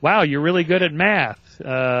 wow, you're really good at math.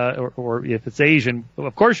 Or if it's Asian,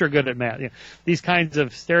 of course you're good at math. These kinds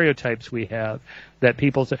of stereotypes we have that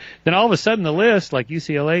people say. Then all of a sudden the list, like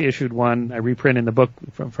UCLA issued one, I reprint in the book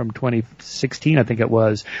from 2016, I think it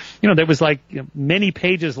was, that was like many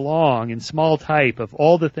pages long in small type of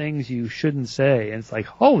all the things you shouldn't say. And it's like,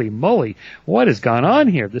 holy moly, what has gone on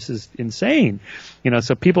here? This is insane.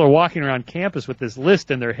 So people are walking around campus with this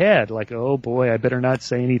list in their head, like, oh boy, I better not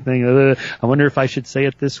say anything. I wonder if I should say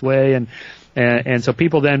it this way. And so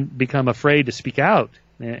people then become afraid to speak out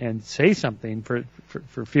and say something for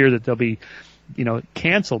fear that they'll be,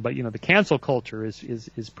 canceled. But, the cancel culture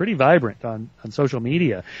is pretty vibrant on social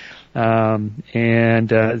media. So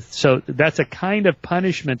that's a kind of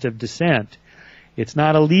punishment of dissent. It's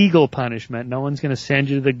not a legal punishment. No one's going to send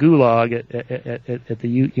you to the gulag at the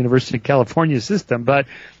University of California system, but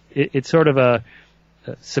it's sort of a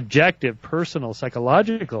subjective, personal,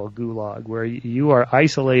 psychological gulag where you are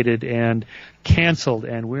isolated and canceled,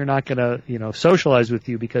 and we're not going to, socialize with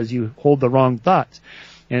you because you hold the wrong thoughts.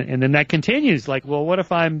 And then that continues. Like, well, what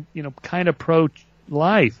if I'm, kind of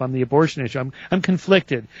pro-life on the abortion issue? I'm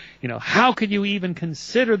conflicted. How could you even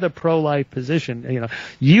consider the pro-life position?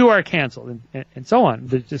 You are canceled, and so on.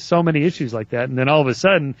 There's just so many issues like that. And then all of a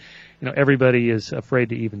sudden, everybody is afraid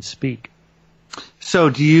to even speak. So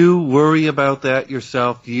do you worry about that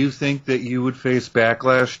yourself? Do you think that you would face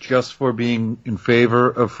backlash just for being in favor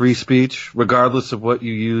of free speech, regardless of what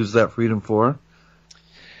you use that freedom for?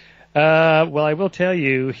 Well, I will tell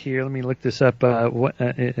you here, let me look this up.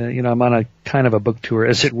 I'm on a kind of a book tour,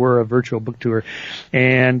 as it were, a virtual book tour.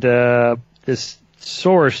 And this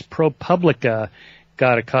source, ProPublica,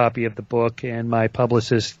 got a copy of the book, and my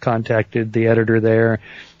publicist contacted the editor there.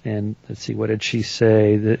 And let's see, what did she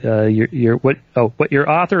say? What your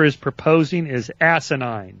author is proposing is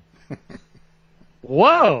asinine.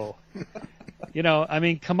 Whoa!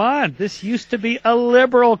 Come on. This used to be a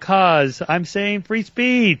liberal cause. I'm saying free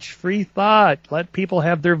speech, free thought, let people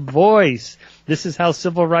have their voice. This is how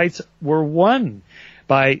civil rights were won,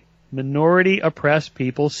 by minority oppressed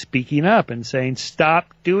people speaking up and saying,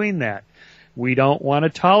 stop doing that. We don't want to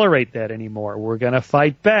tolerate that anymore. We're going to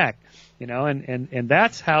fight back. And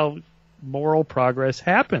that's how moral progress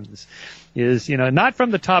happens, is, not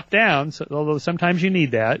from the top down, although sometimes you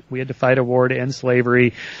need that. We had to fight a war to end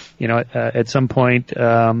slavery. At some point,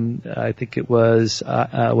 I think it was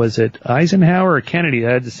it Eisenhower or Kennedy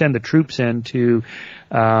that had to send the troops in to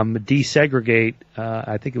desegregate,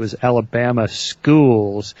 I think it was Alabama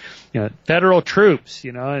schools, federal troops,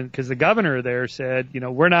 and because the governor there said,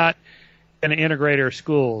 we're not going to integrate our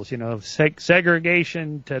schools,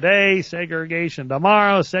 segregation today, segregation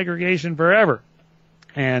tomorrow, segregation forever.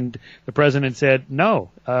 And the president said, no,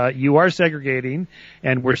 you are segregating,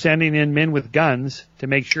 and we're sending in men with guns to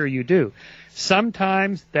make sure you do.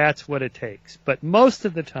 Sometimes that's what it takes. But most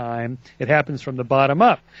of the time, it happens from the bottom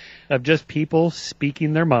up, of just people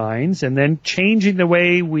speaking their minds and then changing the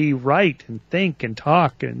way we write and think and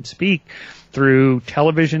talk and speak through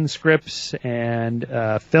television scripts and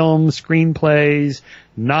film screenplays,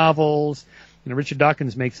 novels. Richard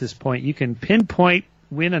Dawkins makes this point. You can pinpoint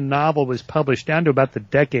when a novel was published down to about the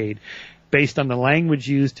decade based on the language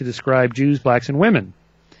used to describe Jews, blacks, and women.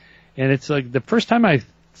 And it's like the first time I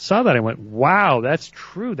saw that, I went, wow, that's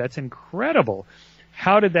true. That's incredible.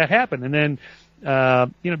 How did that happen? And then,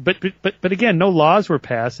 but again, no laws were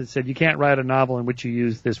passed that said you can't write a novel in which you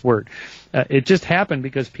use this word. It just happened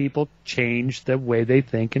because people changed the way they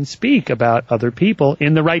think and speak about other people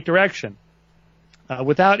in the right direction,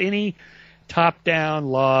 without any top-down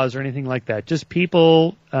laws or anything like that. Just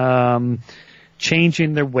people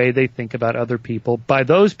changing their way they think about other people by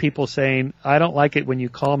those people saying, I don't like it when you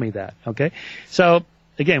call me that. Okay? So,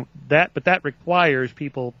 again, that requires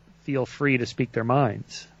people feel free to speak their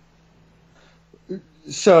minds.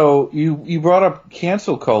 So you brought up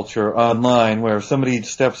cancel culture online, where if somebody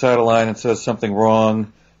steps out of line and says something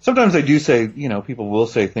wrong, sometimes they do say, people will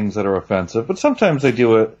say things that are offensive, but sometimes they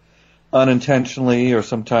do it unintentionally, or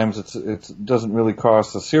sometimes it doesn't really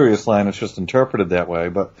cross a serious line. It's just interpreted that way.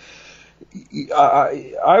 But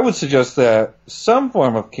I would suggest that some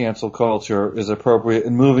form of cancel culture is appropriate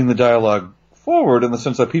in moving the dialogue forward, in the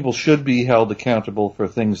sense that people should be held accountable for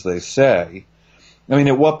things they say. I mean,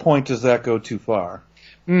 at what point does that go too far?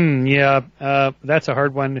 That's a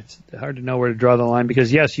hard one. It's hard to know where to draw the line,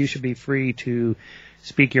 because yes, you should be free to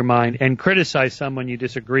speak your mind and criticize someone you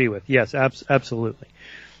disagree with. Yes, absolutely.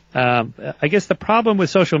 I guess the problem with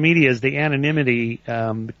social media is the anonymity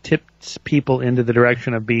tips people into the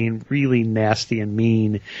direction of being really nasty and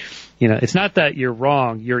mean. It's not that you're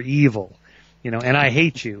wrong, you're evil. And I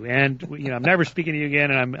hate you, and I'm never speaking to you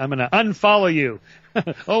again, and I'm going to unfollow you.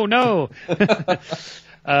 Oh no.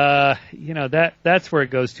 That's where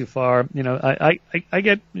it goes too far. I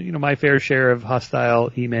get, my fair share of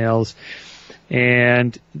hostile emails,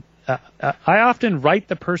 and I often write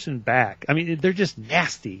the person back. I mean, they're just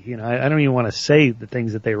nasty. I don't even want to say the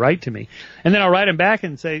things that they write to me. And then I'll write them back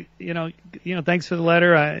and say, thanks for the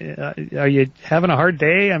letter. Are you having a hard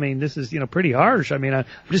day? I mean, this is, pretty harsh. I mean, I'm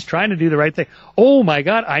just trying to do the right thing. Oh my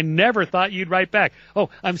God, I never thought you'd write back. Oh,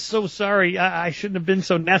 I'm so sorry. I shouldn't have been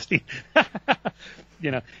so nasty.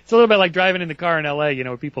 It's a little bit like driving in the car in LA,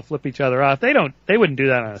 where people flip each other off. They wouldn't do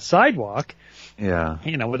that on a sidewalk.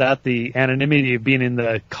 Yeah. Without the anonymity of being in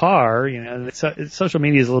the car, social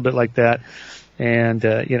media is a little bit like that. And,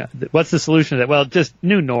 what's the solution to that? Well, just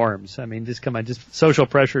new norms. I mean, just social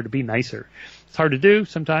pressure to be nicer. It's hard to do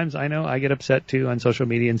sometimes. I know I get upset too on social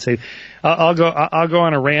media and say, I'll go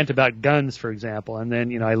on a rant about guns, for example. And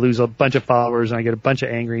then, I lose a bunch of followers and I get a bunch of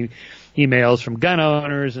angry emails from gun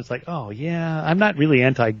owners. It's like, oh yeah, I'm not really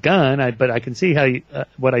anti-gun, but I can see how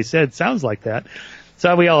what I said sounds like that.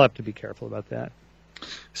 So we all have to be careful about that.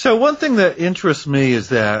 So one thing that interests me is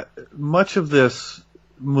that much of this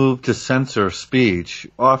move to censor speech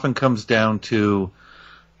often comes down to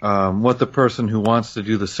what the person who wants to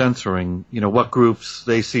do the censoring, what groups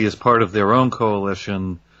they see as part of their own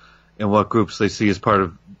coalition and what groups they see as part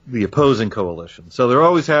of the opposing coalition. So they're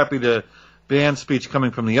always happy to ban speech coming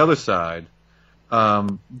from the other side,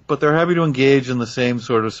 but they're happy to engage in the same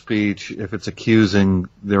sort of speech if it's accusing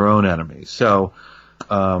their own enemies. So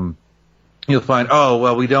you'll find,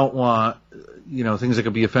 we don't want, things that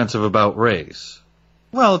could be offensive about race.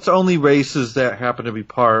 Well, it's only races that happen to be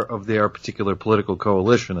part of their particular political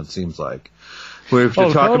coalition, it seems like. Where if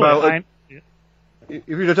you talk about, if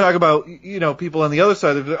you're to talk about, people on the other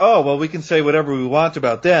side, we can say whatever we want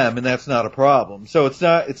about them, and that's not a problem. So it's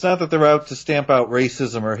not that they're out to stamp out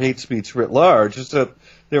racism or hate speech writ large. It's that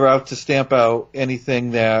they're out to stamp out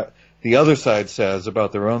anything that the other side says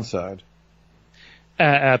about their own side.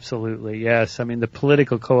 Absolutely, yes. I mean, the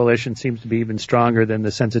political coalition seems to be even stronger than the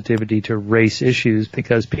sensitivity to race issues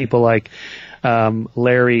because people like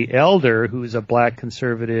Larry Elder, who's a black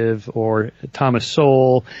conservative, or Thomas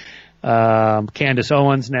Sowell, Candace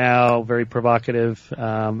Owens now, very provocative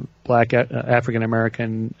black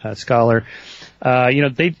African-American scholar,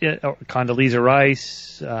 Condoleezza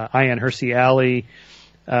Rice, Ayaan Hirsi Ali,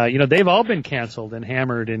 they've all been canceled and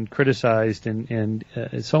hammered and criticized and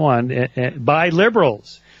so on by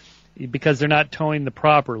liberals because they're not towing the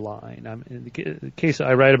proper line. In the case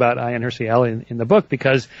I write about Ayaan Hirsi Ali in the book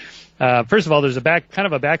because, first of all, there's a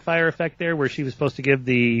backfire effect there where she was supposed to give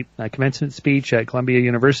the commencement speech at Columbia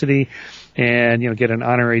University and, get an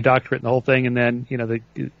honorary doctorate and the whole thing. And then,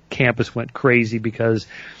 the campus went crazy because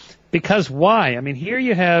why? I mean, here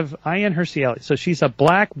you have Ayaan Hirsi Ali. So she's a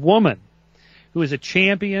black woman who is a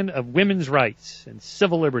champion of women's rights and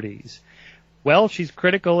civil liberties. Well, she's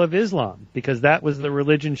critical of Islam because that was the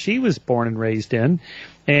religion she was born and raised in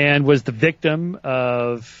and was the victim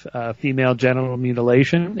of female genital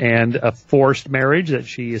mutilation and a forced marriage that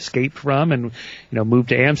she escaped from and, moved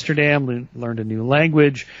to Amsterdam, learned a new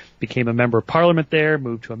language, became a member of parliament there,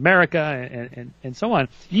 moved to America, and so on.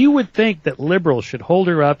 You would think that liberals should hold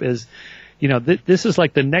her up as this is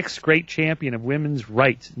like the next great champion of women's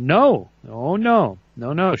rights. No.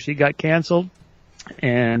 She got canceled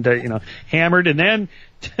and, hammered. And then,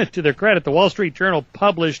 to their credit, the Wall Street Journal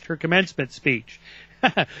published her commencement speech.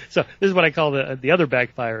 So this is what I call the other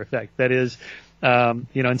backfire effect. That is,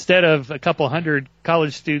 instead of a couple hundred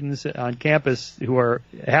college students on campus who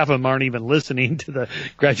half of them aren't even listening to the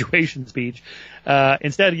graduation speech,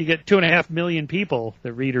 instead you get 2.5 million people,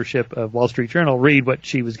 the readership of Wall Street Journal, read what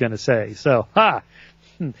she was going to say. So,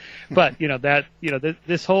 But,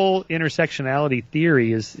 this whole intersectionality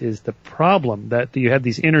theory is the problem, that you have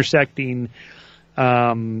these intersecting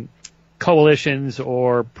coalitions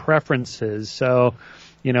or preferences. So,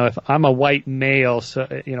 if I'm a white male, so,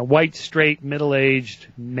 white, straight, middle-aged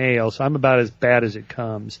male, so I'm about as bad as it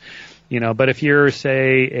comes, but if you're,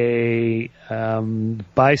 say, a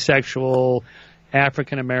bisexual,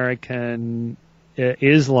 African-American,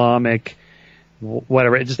 Islamic,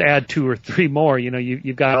 whatever, just add 2 or 3 more,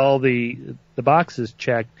 you've got all the boxes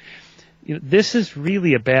checked. This is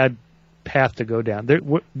really a bad path to go down.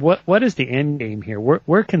 What is the end game here?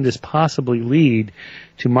 Where can this possibly lead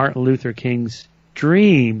to Martin Luther King's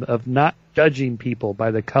dream of not judging people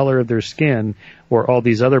by the color of their skin or all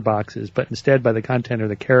these other boxes, but instead by the content or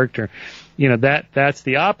the character? That's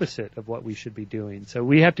the opposite of what we should be doing. So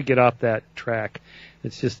we have to get off that track.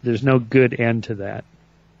 It's just, there's no good end to that.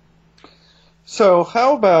 So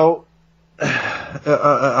how about,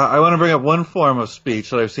 I want to bring up one form of speech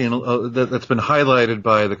that I've seen that's been highlighted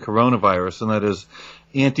by the coronavirus, and that is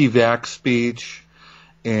anti-vax speech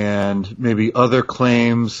and maybe other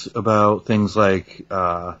claims about things like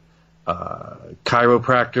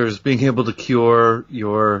chiropractors being able to cure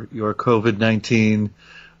your COVID-19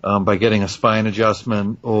 by getting a spine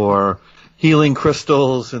adjustment, or healing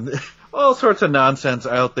crystals and all sorts of nonsense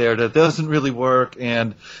out there that doesn't really work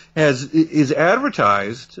and is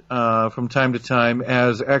advertised from time to time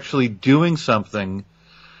as actually doing something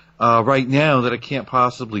right now that it can't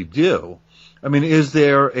possibly do. I mean, is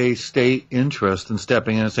there a state interest in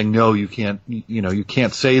stepping in and saying, no, you can't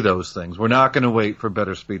say those things. We're not going to wait for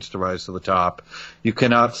better speech to rise to the top. You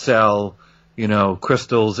cannot sell,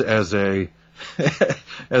 crystals as a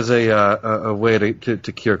a way to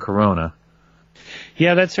cure corona.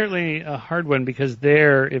 Yeah, that's certainly a hard one, because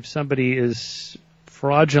if somebody is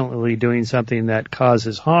fraudulently doing something that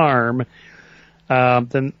causes harm,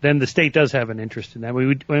 then the state does have an interest in that.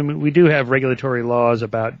 We do have regulatory laws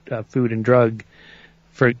about food and drugs,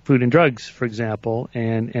 for example,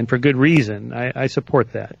 and for good reason. I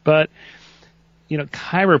support that. But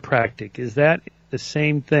chiropractic, is that the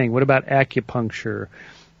same thing? What about acupuncture?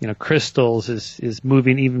 Crystals is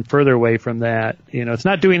moving even further away from that. It's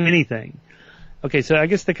not doing anything. Okay, so I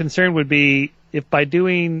guess the concern would be if by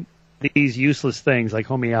doing these useless things like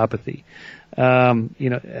homeopathy,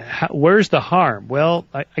 where's the harm? Well,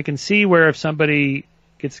 I can see where if somebody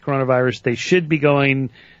gets coronavirus, they should be going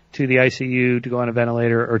to the ICU to go on a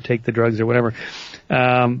ventilator or take the drugs or whatever.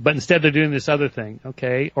 But instead they're doing this other thing,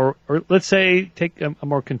 okay? Or let's say, take a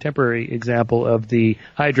more contemporary example of the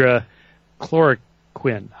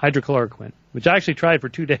hydrochloroquine, which I actually tried for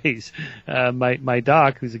 2 days. My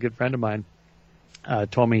doc, who's a good friend of mine,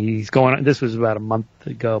 told me he's going on. This was about a month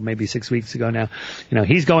ago, maybe 6 weeks ago now.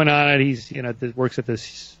 He's going on it. He's, works at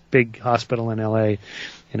this big hospital in LA.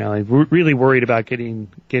 He's really worried about getting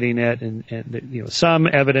it, and some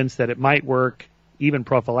evidence that it might work, even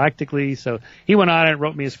prophylactically. So he went on it,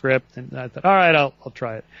 wrote me a script, and I thought, all right, I'll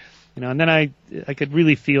try it. And then I could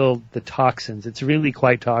really feel the toxins. It's really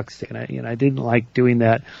quite toxic, and I didn't like doing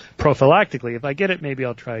that prophylactically. If I get it, maybe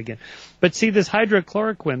I'll try again. But see, this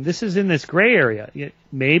hydrochloroquine, this is in this gray area.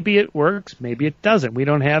 Maybe it works, maybe it doesn't. We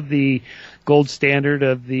don't have the gold standard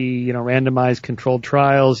of the randomized controlled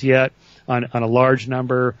trials yet on a large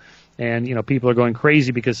number, and people are going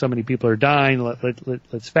crazy because so many people are dying.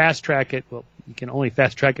 Let's fast track it. Well, you can only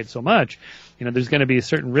fast track it so much. There's going to be a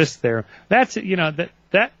certain risk there. That's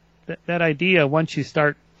that idea, once you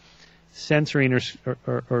start censoring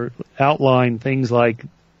or outline things like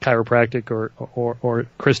chiropractic or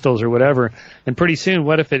crystals or whatever, and pretty soon,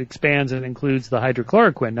 what if it expands and includes the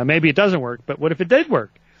hydrochloroquine? Now, maybe it doesn't work, but what if it did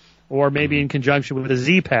work? Or maybe in conjunction with a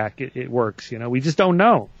Z-Pack, it works. We just don't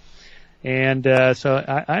know. And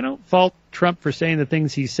so I don't fault Trump for saying the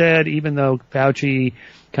things he said, even though Fauci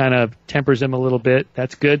kind of tempers him a little bit.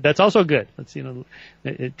 That's good. That's also good. Let's,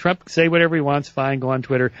 Trump say whatever he wants, fine, go on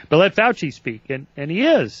Twitter, but let Fauci speak. And he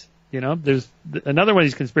is. There's another one of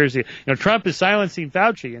these conspiracy. Trump is silencing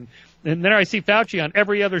Fauci, and then I see Fauci on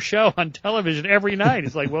every other show on television every night.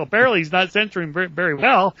 It's like, well, apparently he's not censoring very, very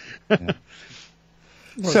well. Yeah.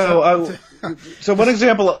 So one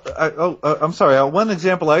example, I'm sorry, one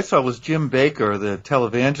example I saw was Jim Baker, the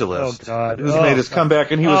televangelist, who's made his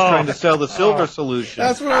comeback, and he was trying to sell the silver solution.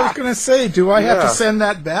 That's what I was going to say. Do I have to send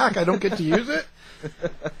that back? I don't get to use it?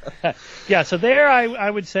 Yeah, so there I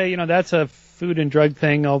would say, that's a food and drug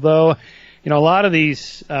thing, although, a lot of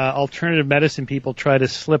these alternative medicine people try to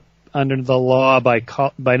slip under the law by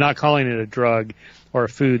not calling it a drug or a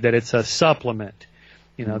food, that it's a supplement.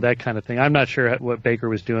 That kind of thing. I'm not sure what Baker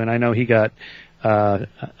was doing. I know he got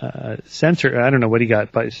censored. I don't know what he got,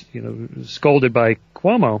 scolded by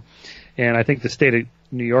Cuomo, and I think the state of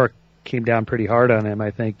New York came down pretty hard on him.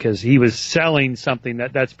 I think because he was selling something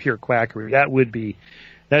that's pure quackery. That would be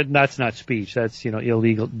that's not speech. That's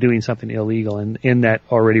illegal, doing something illegal, and in that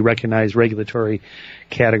already recognized regulatory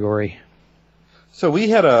category. So we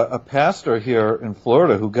had a pastor here in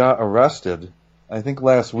Florida who got arrested, I think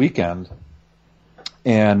last weekend.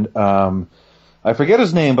 And I forget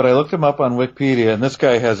his name, but I looked him up on Wikipedia, and this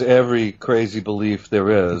guy has every crazy belief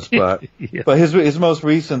there is. But but his most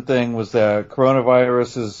recent thing was that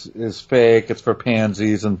coronavirus is fake, it's for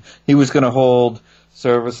pansies, and he was going to hold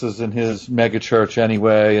services in his mega church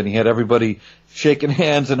anyway, and he had everybody shaking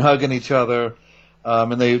hands and hugging each other.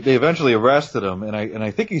 And they eventually arrested him, and I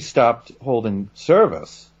think he stopped holding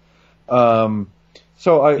service.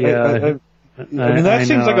 I mean, that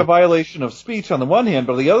seems like a violation of speech on the one hand,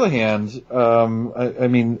 but on the other hand,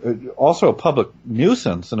 also a public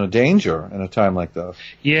nuisance and a danger in a time like this.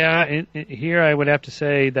 Yeah, here I would have to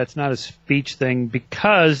say that's not a speech thing,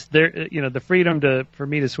 because the freedom for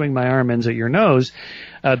me to swing my arm ends at your nose,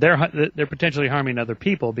 they're potentially harming other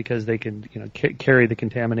people because they can carry the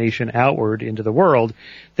contamination outward into the world.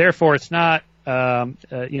 Therefore, it's not.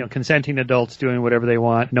 Consenting adults doing whatever they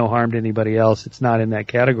want, no harm to anybody else. It's not in that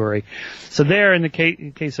category. So there, in the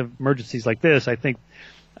case of emergencies like this, I think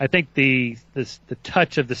the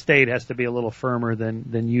touch of the state has to be a little firmer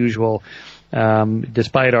than usual,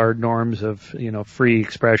 despite our norms of free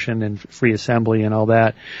expression and free assembly and all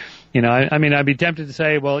that. I mean, I'd be tempted to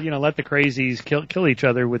say, well, let the crazies kill each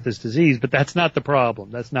other with this disease, but that's not the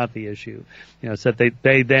problem. That's not the issue. It's that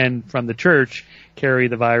they then, from the church, carry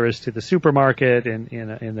the virus to the supermarket,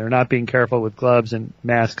 and they're not being careful with gloves and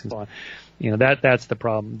masks and so on. That's the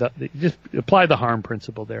problem. Just apply the harm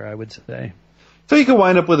principle there, I would say. So you could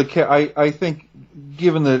wind up with I think,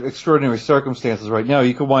 given the extraordinary circumstances right now,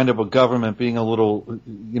 you could wind up with government being a little,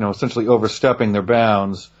 essentially overstepping their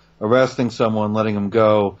bounds, arresting someone, letting them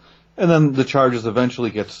go, and then the charges eventually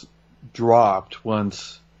gets dropped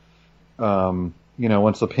once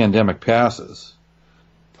the pandemic passes.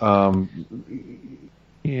 Yeah,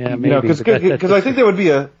 maybe. Because I think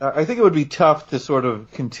it would be tough to sort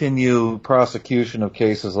of continue prosecution of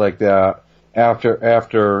cases like that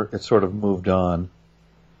after it's sort of moved on.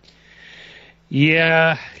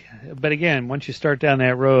 Yeah, but again, once you start down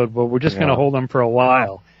that road, well, we're just going to hold them for a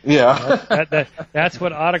while. Yeah. That's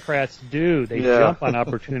what autocrats do. They jump on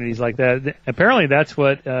opportunities like that. Apparently that's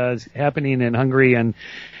what is happening in Hungary and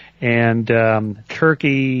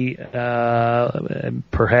Turkey,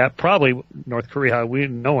 probably North Korea.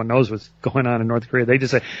 No one knows what's going on in North Korea. They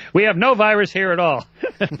just say, we have no virus here at all.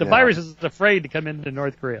 The virus is afraid to come into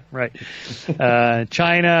North Korea. Right.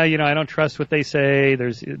 China, I don't trust what they say.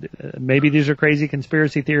 Maybe these are crazy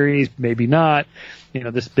conspiracy theories, maybe not.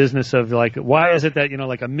 This business of why is it that,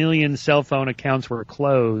 1 million cell phone accounts were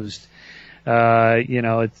closed?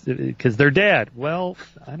 It's because they're dead. Well,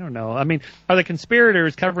 I don't know. I mean, are the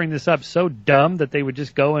conspirators covering this up so dumb that they would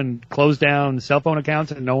just go and close down cell phone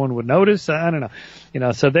accounts and no one would notice? I don't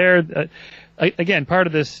know. So they're, again, part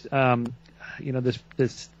of this,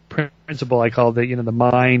 this principle I call the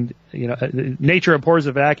mind, nature abhors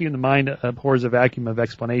a vacuum, the mind abhors a vacuum of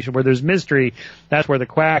explanation. Where there's mystery, that's where the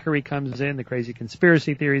quackery comes in, the crazy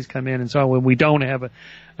conspiracy theories come in, and so on, when we don't have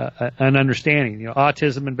an understanding.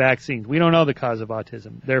 Autism and vaccines. We don't know the cause of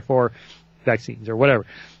autism, therefore vaccines or whatever.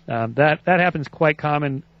 That happens quite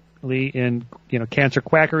commonly in cancer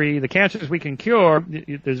quackery. The cancers we can cure,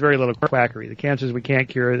 there's very little quackery. The cancers we can't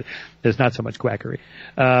cure, there's not so much quackery.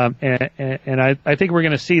 And I think we're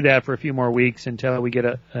going to see that for a few more weeks until we get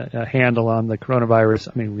a handle on the coronavirus.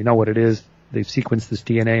 I mean, we know what it is. They've sequenced this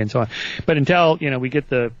DNA and so on. But until we get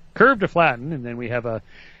the curve to flatten and then we have a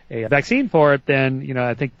vaccine for it, then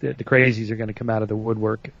I think the crazies are going to come out of the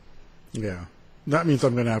woodwork. Yeah, that means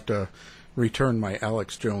I'm going to have to return my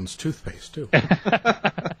Alex Jones toothpaste too.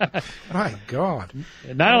 My God!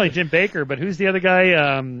 Not only Jim Baker, but who's the other guy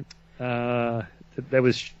that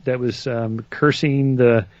was cursing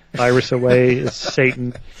the virus away? It's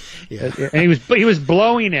Satan. Yeah. And he was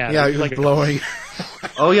blowing at it. Yeah, he was blowing.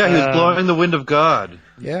 Oh yeah, he was blowing the wind of God.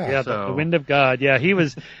 Yeah, the wind of God. Yeah, he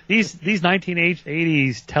was these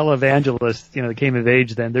 1980s televangelists. That came of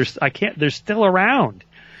age then. They're still around.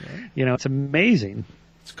 Yeah. It's amazing.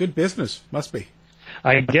 It's good business, must be.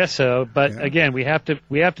 I guess so, but again, we have to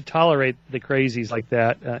tolerate the crazies like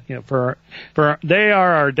that. For they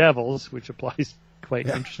are our devils, which applies quite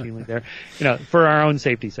interestingly there. For our own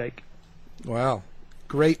safety's sake. Wow,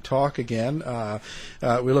 great talk again.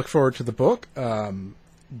 We look forward to the book,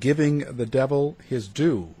 Giving the Devil His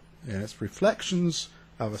Due, and it's Reflections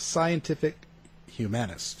of a Scientific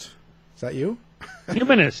Humanist. Is that you?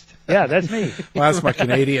 Humanist. Yeah, that's me. Well, that's my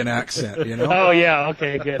Canadian accent, Oh, yeah.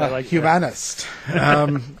 Okay, good. I like Humanist.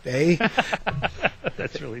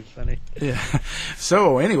 That's really funny. Yeah.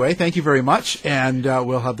 So anyway, thank you very much, and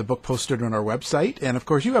we'll have the book posted on our website. And of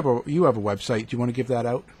course, you have a website. Do you want to give that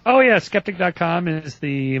out? Oh yeah, skeptic.com is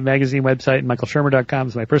the magazine website, and michaelshermer.com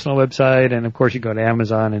is my personal website, and of course, you go to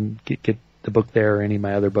Amazon and get the book there, or any of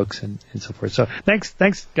my other books, and so forth. So thanks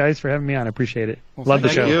guys for having me on. I appreciate it. Well, love the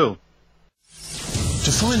show. Thank you.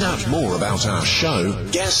 To find out more about our show,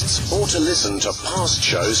 guests, or to listen to past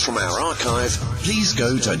shows from our archive, please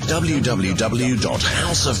go to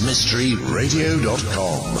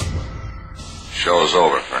www.houseofmysteryradio.com. Show's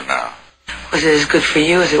over for now. Was it as good for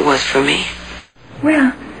you as it was for me?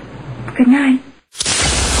 Well, good night.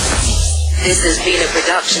 This has been a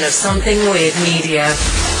production of Something Weird Media.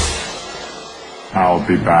 I'll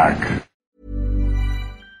be back.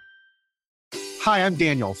 Hi, I'm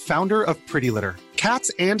Daniel, founder of Pretty Litter.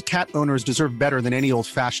 Cats and cat owners deserve better than any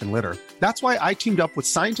old-fashioned litter. That's why I teamed up with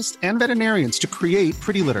scientists and veterinarians to create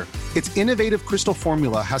Pretty Litter. Its innovative crystal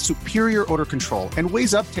formula has superior odor control and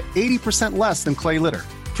weighs up to 80% less than clay litter.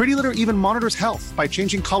 Pretty Litter even monitors health by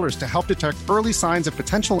changing colors to help detect early signs of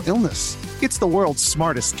potential illness. It's the world's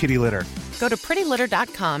smartest kitty litter. Go to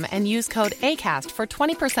prettylitter.com and use code ACAST for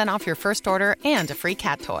 20% off your first order and a free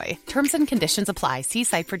cat toy. Terms and conditions apply. See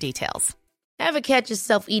site for details. Ever catch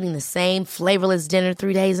yourself eating the same flavorless dinner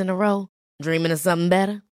 3 days in a row? Dreaming of something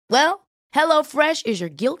better? Well, HelloFresh is your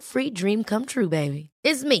guilt-free dream come true, baby.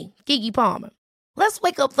 It's me, Keke Palmer. Let's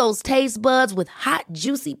wake up those taste buds with hot,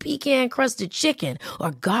 juicy pecan-crusted chicken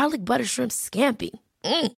or garlic butter shrimp scampi.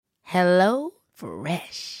 Hello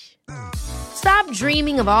Fresh. Stop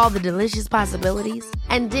dreaming of all the delicious possibilities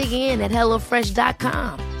and dig in at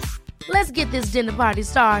HelloFresh.com. Let's get this dinner party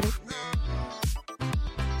started.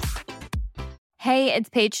 Hey, it's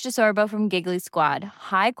Paige DeSorbo from Giggly Squad.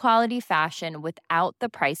 High quality fashion without the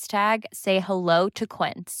price tag. Say hello to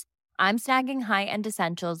Quince. I'm snagging high-end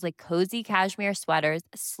essentials like cozy cashmere sweaters,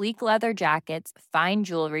 sleek leather jackets, fine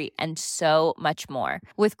jewelry, and so much more.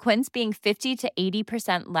 With Quince being 50 to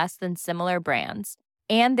 80% less than similar brands.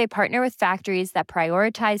 And they partner with factories that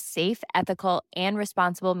prioritize safe, ethical, and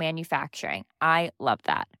responsible manufacturing. I love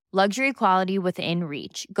that. Luxury quality within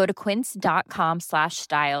reach. Go to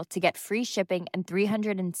quince.com/style to get free shipping and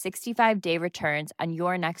 365-day returns on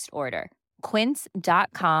your next order.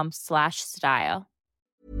 Quince.com/style.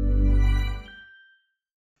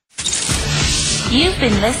 You've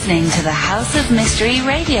been listening to the House of Mystery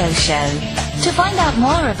radio show. To find out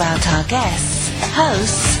more about our guests,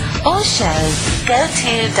 hosts, or shows, go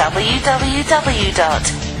to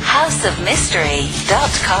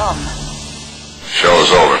www.houseofmystery.com.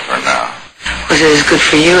 Show's over for now. Was it as good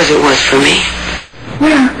for you as it was for me?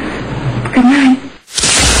 Well, good night.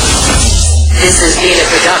 This has been a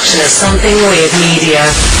production of Something Weird Media.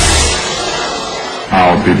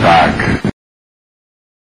 I'll be back.